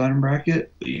size bottom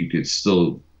bracket, but you could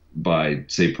still buy,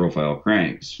 say, profile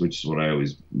cranks, which is what I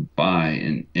always buy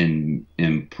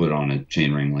and put on a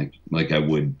chainring like I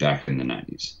would back in the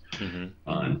 90s.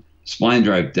 Mm-hmm. Spline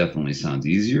drive definitely sounds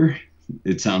easier.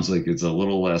 It sounds like it's a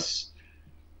little less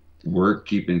work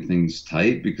keeping things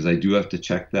tight because I do have to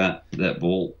check that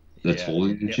bolt that's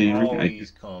holding the chainring. It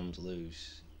always comes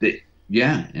loose.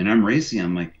 And I'm racing.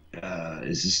 I'm like,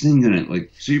 is this thing gonna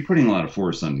so you're putting a lot of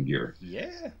force on the gear.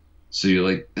 Yeah. So you're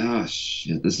like, oh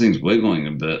shit, this thing's wiggling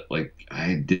a bit. Like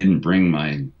I didn't bring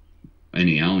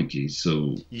any Allen keys,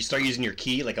 so you start using your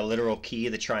key, like a literal key,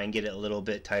 to try and get it a little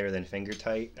bit tighter than finger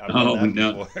tight.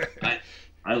 No.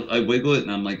 I wiggle it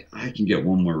and I'm like, I can get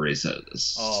one more race out of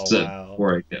this.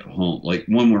 Before I get home. Like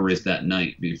one more race that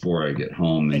night before I get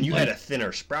home. And you had a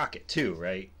thinner sprocket too,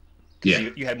 right? Yeah.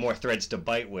 You had more threads to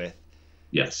bite with.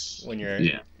 Yes. When you're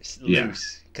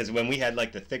loose. Because when we had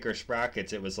like the thicker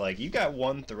sprockets, it was like, you got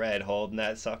one thread holding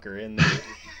that sucker in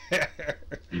there.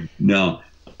 No,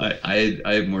 I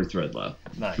have more thread left.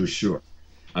 Nice. For sure.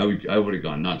 I would have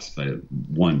gone nuts if I had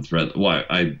one thread. Well,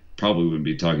 I probably wouldn't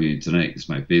be talking to you tonight because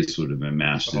my face would have been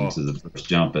mashed into the first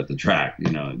jump at the track.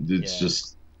 It's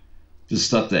just the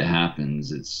stuff that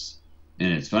happens, it's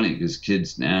funny because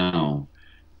kids now,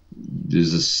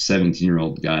 there's a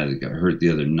 17-year-old guy that got hurt the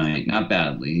other night, not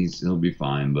badly, he'll be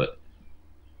fine, but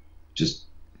just,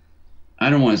 I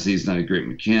don't want to say he's not a great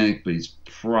mechanic, but he's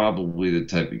probably the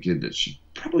type of kid that should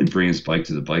probably bring his bike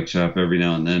to the bike shop every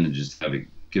now and then and just have it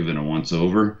given a once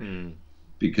over.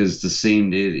 Because the same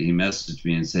day that he messaged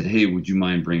me and said, hey, would you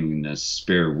mind bringing this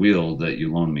spare wheel that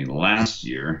you loaned me last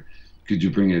year? Could you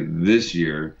bring it this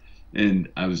year? And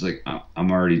I was like,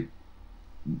 I'm already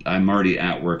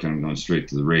at work and I'm going straight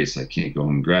to the race. I can't go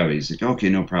home and grab it. He's like, okay,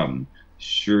 no problem.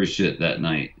 Sure as shit, that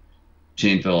night,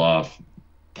 chain fell off,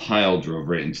 pile drove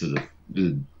right into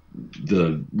the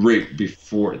right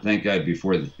before, thank God,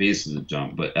 before the face of the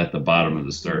jump, but at the bottom of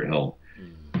the start hill.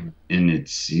 And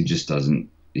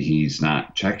he's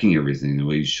not checking everything the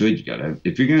way you should. You gotta,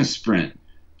 if you're gonna sprint,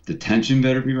 the tension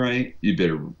better be right. You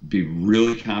better be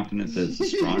really confident that it's a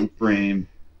strong frame.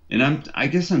 And I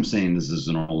guess I'm saying this as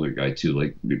an older guy too,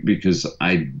 like, because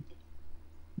I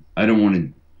don't want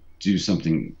to do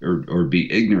something or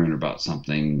be ignorant about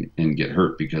something and get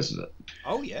hurt because of it.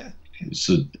 Oh yeah.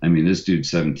 So I mean, this dude's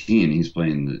 17.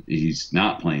 He's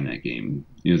not playing that game.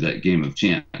 You know, that game of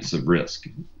chance, of risk.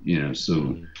 You know,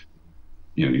 so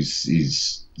you know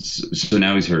so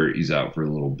now he's hurt. He's out for a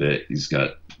little bit. He's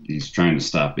trying to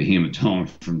stop a hematoma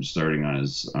from starting on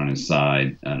his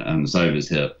side, on the side of his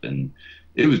hip, and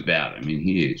it was bad. I mean,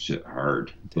 he ate shit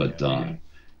hard, but that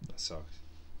sucks.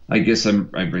 I guess I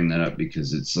bring that up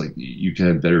because it's like you could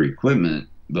have better equipment,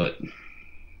 but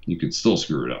you could still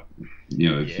screw it up. You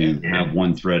know, if you have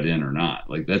one thread in or not.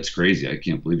 Like, that's crazy. I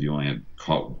can't believe you only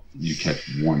kept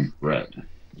one thread.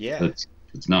 Yeah.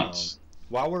 It's nuts.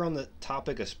 While we're on the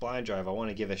topic of spline drive, I want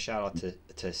to give a shout out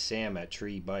to Sam at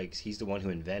Tree Bikes. He's the one who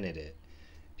invented it.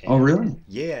 And, oh, really?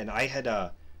 Yeah, and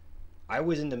I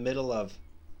was in the middle of,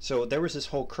 so there was this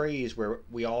whole craze where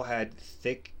we all had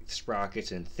thick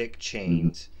sprockets and thick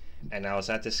chains, and I was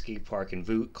at the skate park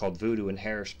called Voodoo in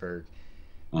Harrisburg,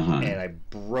 and I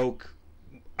broke.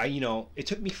 It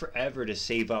took me forever to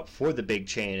save up for the big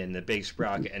chain and the big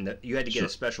sprocket, and you had to get a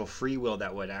special freewheel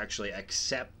that would actually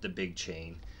accept the big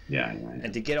chain. Yeah.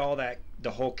 And to get all that, the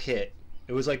whole kit,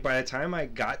 it was like by the time I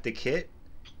got the kit,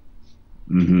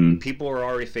 people were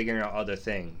already figuring out other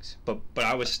things. But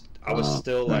I was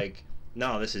still like,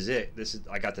 no, this is it.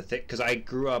 I got the thick, because I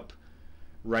grew up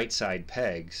right side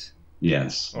pegs.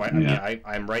 Yes.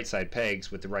 I'm right side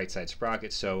pegs with the right side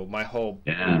sprockets, so my whole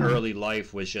early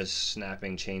life was just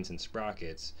snapping chains and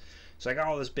sprockets. So I got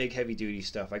all this big heavy duty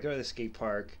stuff. I go to the skate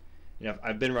park,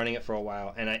 I've been running it for a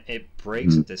while, and it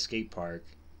breaks at the skate park,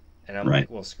 and I'm like,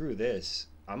 well, screw this.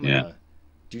 I'm gonna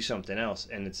do something else,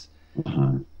 and it's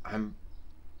I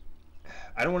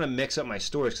don't want to mix up my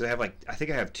stories because I think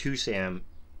I have two Sam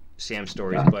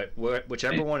stories, but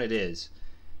whichever one it is.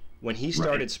 When he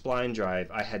started Spline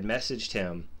Drive, I had messaged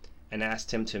him and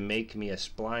asked him to make me a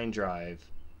Spline Drive.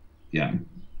 Yeah.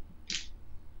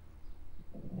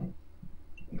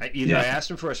 I asked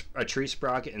him for a tree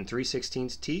sprocket and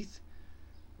 3/16 teeth,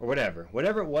 or whatever.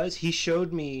 Whatever it was, he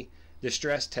showed me the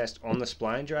stress test on the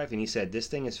Spline Drive, and he said, this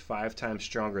thing is 5 times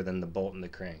stronger than the bolt and the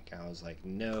crank. I was like,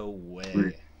 no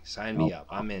way. Sign me up.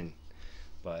 I'm in.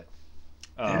 But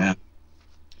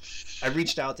I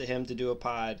reached out to him to do a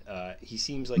pod. He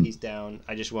seems like he's down.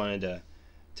 I just wanted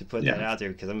to put that out there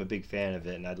because I'm a big fan of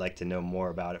it, and I'd like to know more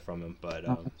about it from him. But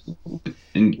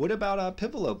what about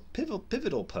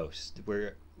Pivotal Post?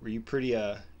 Were you pretty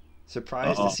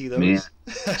surprised to see those? Man.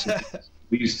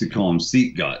 We used to call them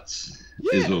seat guts.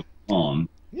 Is what we call them.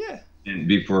 Yeah. And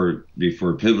before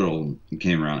Pivotal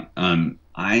came around,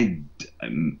 my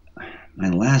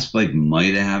last bike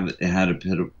might have had a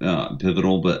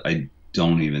Pivotal, but I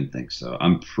don't even think so.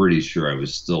 I'm pretty sure I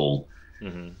was still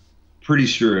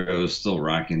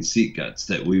rocking seat guts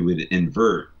that we would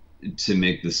invert to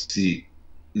make the seat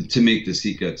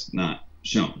guts not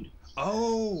shown.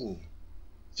 Oh.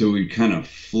 So we'd kind of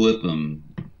flip them,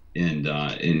 and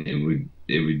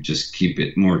it would just keep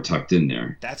it more tucked in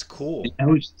there. That's cool. And that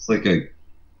was just like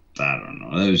I don't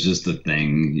know. That was just a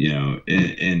thing,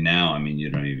 and now, I mean, you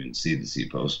don't even see the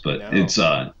seat post, but it's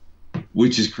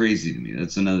which is crazy to me.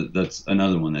 That's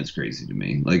another one that's crazy to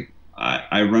me. Like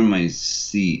I run my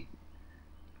seat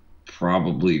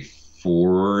probably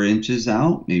 4 inches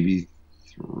out, maybe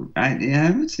 3.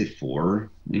 I would say 4,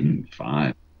 maybe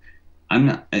 5. I'm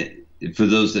not. For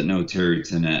those that know Terry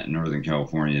Tennant in Northern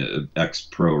California,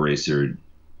 ex-pro racer,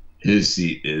 his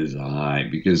seat is high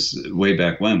because way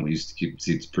back when we used to keep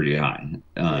seats pretty high.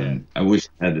 I wish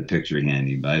I had the picture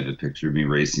handy, but I have a picture of me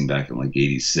racing back in like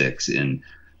 '86, and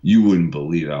you wouldn't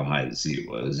believe how high the seat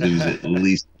was. It was at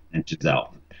least inches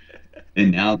out.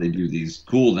 And now they do these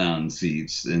cool down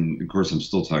seats. And of course, I'm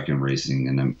still talking racing,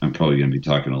 and I'm probably going to be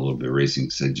talking a little bit of racing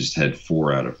because I just had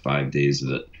 4 out of 5 days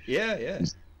of it. Yeah, yeah.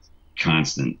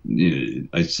 Constant.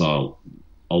 I saw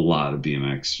a lot of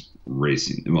BMX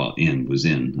racing. Well, and was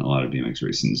in a lot of BMX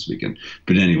racing this weekend.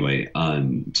 But anyway,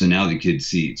 so now the kid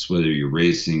seats, whether you're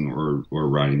racing or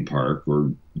riding park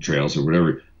or trails or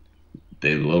whatever,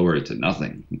 they lower it to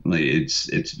nothing. Like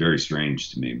it's very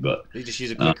strange to me. But They just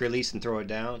use a quick release and throw it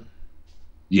down.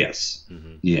 yes,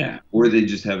 Mm-hmm. yeah, or they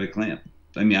just have it clamped.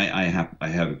 I mean, I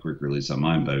have a quick release on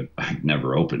mine, but I've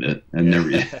never opened it.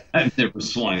 I've never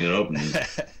swung it open.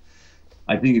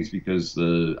 I think it's because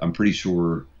I'm pretty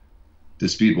sure the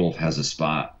Speedwolf has a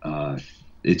spot.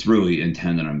 It's really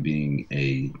intended on being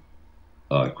a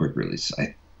quick release,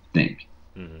 I think.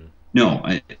 Mm-hmm. No,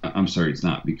 I'm sorry, it's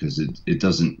not, because it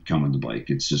doesn't come with the bike.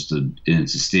 It's just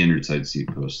it's a standard side seat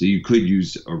post. So you could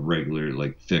use a regular,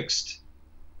 like, fixed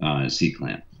seat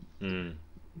clamp. Mm.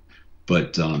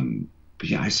 But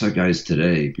yeah, I saw guys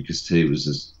today, because today was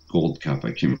this Gold Cup.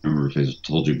 I can't remember if I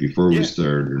told you before we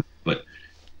started, but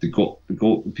the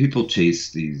gold people chase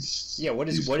these. Yeah, what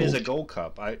is a Gold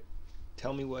Cup?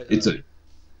 Tell me what.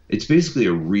 It's basically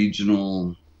a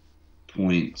regional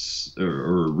points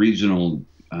or a regional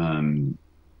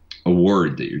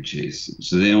award that you're chasing.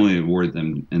 So they only award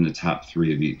them in the top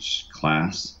 3 of each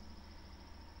class.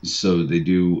 So they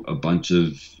do a bunch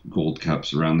of Gold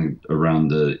Cups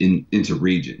into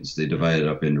regions. They divide it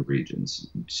up into regions.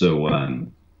 So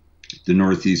the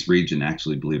Northeast region,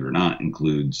 actually, believe it or not,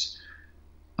 includes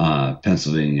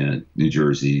Pennsylvania, New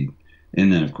Jersey,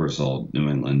 and then, of course, all New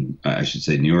England. I should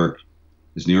say New York,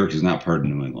 because New York is not part of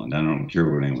New England. I don't care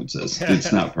what anyone says.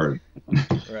 It's not part of New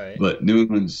England. Right. But New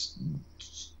England's,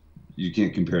 you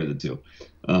can't compare the two.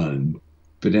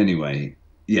 But anyway,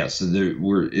 yeah, so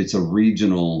it's a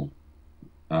regional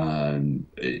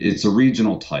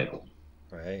title.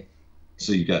 Right.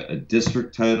 So you got a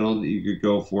district title that you could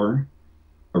go for,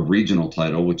 a regional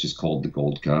title, which is called the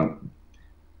Gold Cup,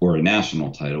 or a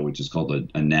national title, which is called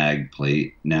a NAG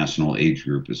plate, National Age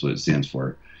Group is what it stands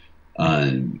for.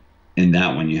 And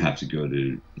that one you have to go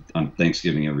to on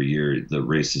Thanksgiving every year. The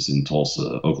race is in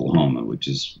Tulsa, Oklahoma, which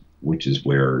is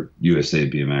where USA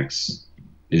BMX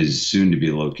is soon to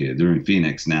be located. They're in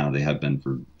Phoenix now. They have been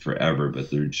for forever,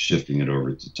 but they're shifting it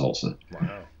over to Tulsa.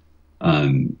 Wow.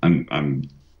 I'm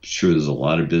sure there's a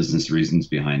lot of business reasons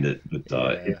behind it,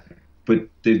 but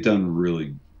they've done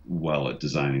really well at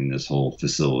designing this whole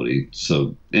facility.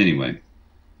 So anyway,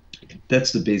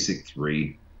 that's the basic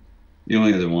 3. The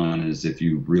only other one is if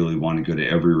you really want to go to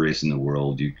every race in the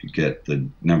world, you could get the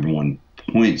number 1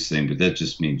 points thing, but that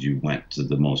just means you went to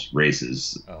the most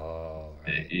races. Oh,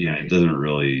 right. It doesn't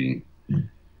really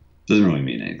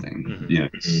mean anything.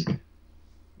 Mm-hmm.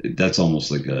 That's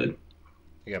almost like a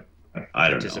I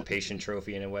don't know, participation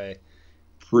trophy in a way.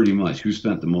 Pretty much. Who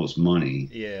spent the most money?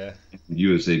 Yeah.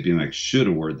 USA BMX should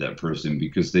award that person,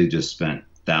 because they just spent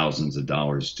thousands of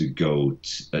dollars to go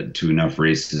to enough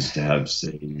races to have,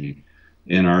 say,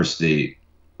 in our state,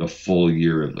 a full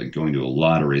year of like going to a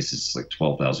lot of races, like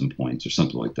 12,000 points or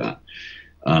something like that.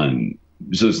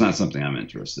 So it's not something I'm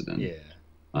interested in. Yeah.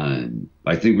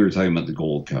 I think we were talking about the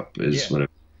Gold Cup what I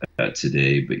at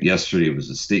today, but yesterday it was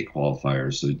a state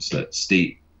qualifier, so it's that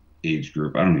state age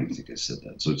group. I don't even think I said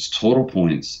that. So it's total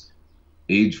points,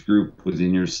 age group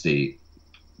within your state,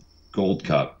 Gold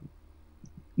Cup,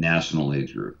 national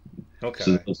age group. Okay.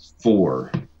 So those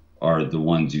 4 are the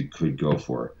ones you could go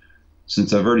for.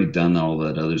 Since I've already done all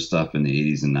that other stuff in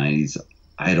the 80s and 90s,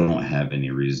 I don't have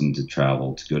any reason to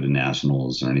travel to go to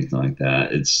nationals or anything like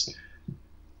that.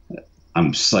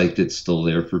 I'm psyched it's still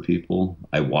there for people.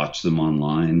 I watch them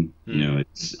online.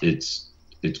 It's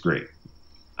great.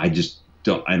 I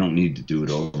don't need to do it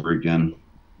over again.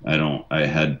 I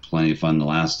had plenty of fun the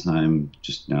last time.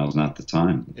 Just now is not the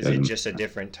time. Is it just a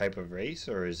different type of race,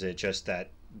 or is it just that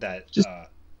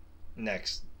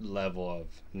next level of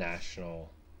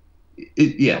national?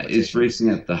 It's racing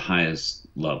at the highest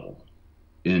level.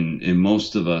 And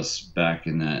most of us back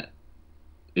in that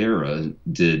era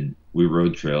we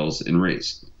rode trails and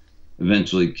raced.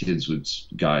 Eventually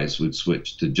guys would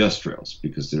switch to just trails,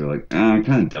 because they're like, I'm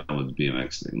kind of done with the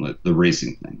BMX thing, like the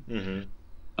racing thing.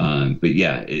 Mm-hmm. But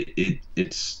yeah,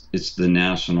 it's the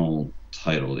national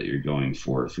title that you're going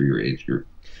for your age group.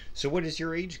 So what is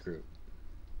your age group?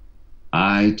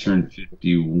 I turned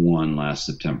 51 last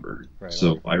September. Right,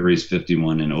 so I raced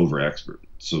 51 and over expert.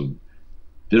 So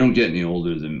they don't get any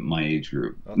older than my age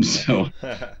group. Okay. So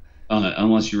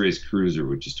unless you race cruiser,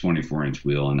 which is 24-inch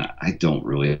wheel, and I don't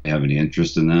really have any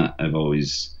interest in that. I've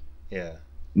always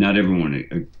not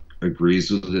everyone agrees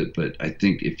with it, but I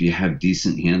think if you have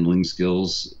decent handling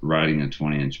skills, riding a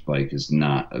 20-inch bike is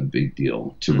not a big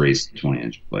deal to race a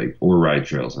 20-inch bike or ride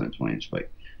trails on a 20-inch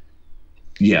bike.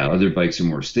 Yeah, other bikes are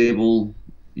more stable.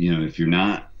 If you're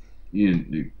not,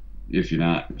 if you're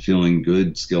not feeling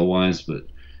good skill wise, but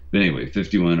anyway,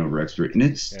 51 over expert, and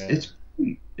it's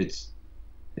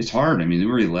hard. I mean, there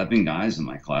were 11 guys in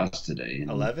my class today.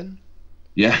 11?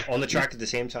 Yeah. On the track at the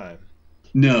same time?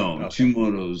 No, okay. 2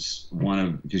 motos,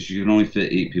 because you can only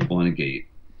fit 8 people in a gate.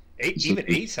 Even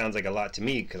 8 sounds like a lot to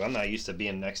me, because I'm not used to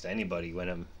being next to anybody when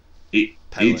I'm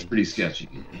 8's pretty sketchy.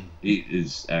 8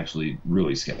 is actually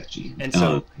really sketchy. And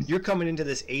so you're coming into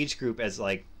this age group as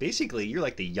basically you're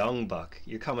like the young buck.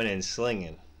 You're coming in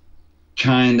slinging.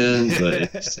 Kinda,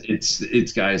 but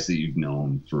it's guys that you've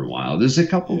known for a while. There's a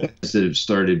couple guys that have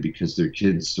started because their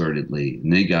kids started late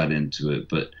and they got into it,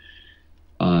 but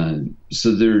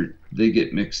so they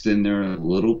get mixed in there a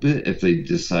little bit if they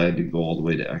decide to go all the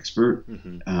way to expert.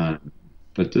 Mm-hmm.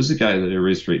 But there's a guy that I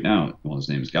race right now. Well, his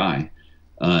name's Guy.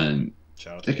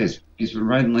 That guy's he's been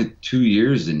riding 2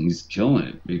 years and he's killing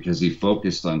it because he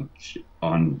focused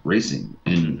on racing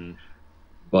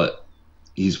but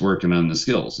he's working on the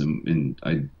skills and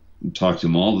I talk to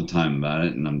him all the time about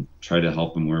it and I'm trying to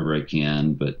help him wherever I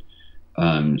can. But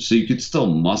so you could still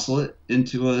muscle it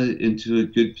into a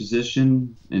good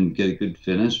position and get a good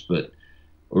finish,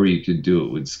 or you could do it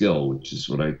with skill, which is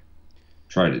what I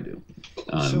try to do.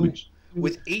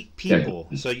 With 8 people,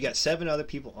 so you got 7 other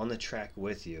people on the track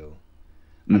with you.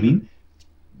 I mean,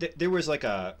 there was like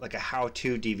a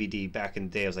how-to DVD back in the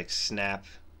day. It was like Snap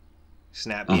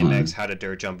BMX, How to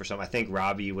Dirt Jump or something. I think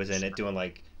Robbie was in it doing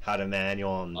how to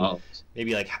manual, and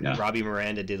maybe Robbie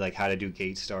Miranda did how to do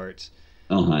gate starts.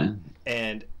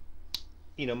 And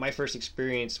my first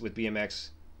experience with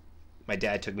BMX, my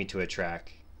dad took me to a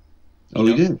track.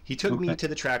 He did? He took me to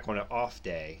the track on an off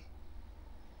day.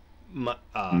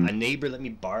 A neighbor let me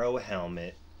borrow a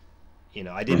helmet.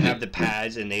 I didn't have the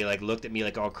pads, and they looked at me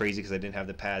all crazy because I didn't have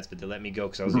the pads, but they let me go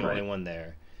because I was the only one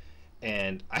there.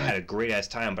 And I had a great ass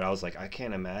time, but I was I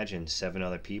can't imagine 7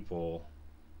 other people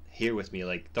here with me.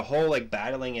 The whole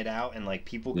battling it out and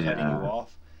people cutting you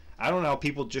off. I don't know how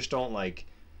people just don't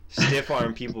stiff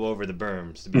arm people over the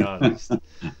berms, to be honest.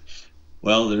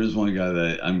 Well, there's one guy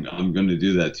that I'm going to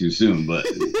do that too soon, but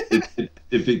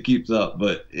if it keeps up.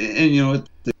 But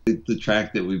the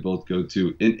track that we both go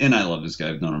to, and I love this guy.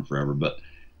 I've known him forever, but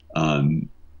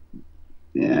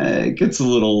it gets a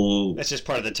little. That's just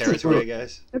part of the territory,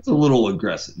 guys. It's a little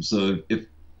aggressive. So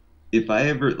if I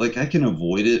ever I can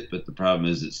avoid it, but the problem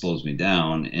is it slows me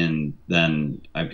down, and then I've